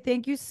 Okay,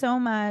 thank you so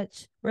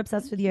much. We're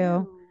obsessed with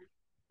you.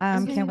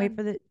 Can't wait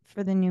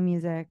for the new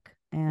music.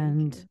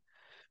 And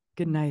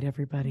good night,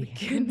 everybody.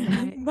 Good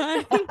night.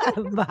 Bye.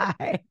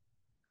 Bye.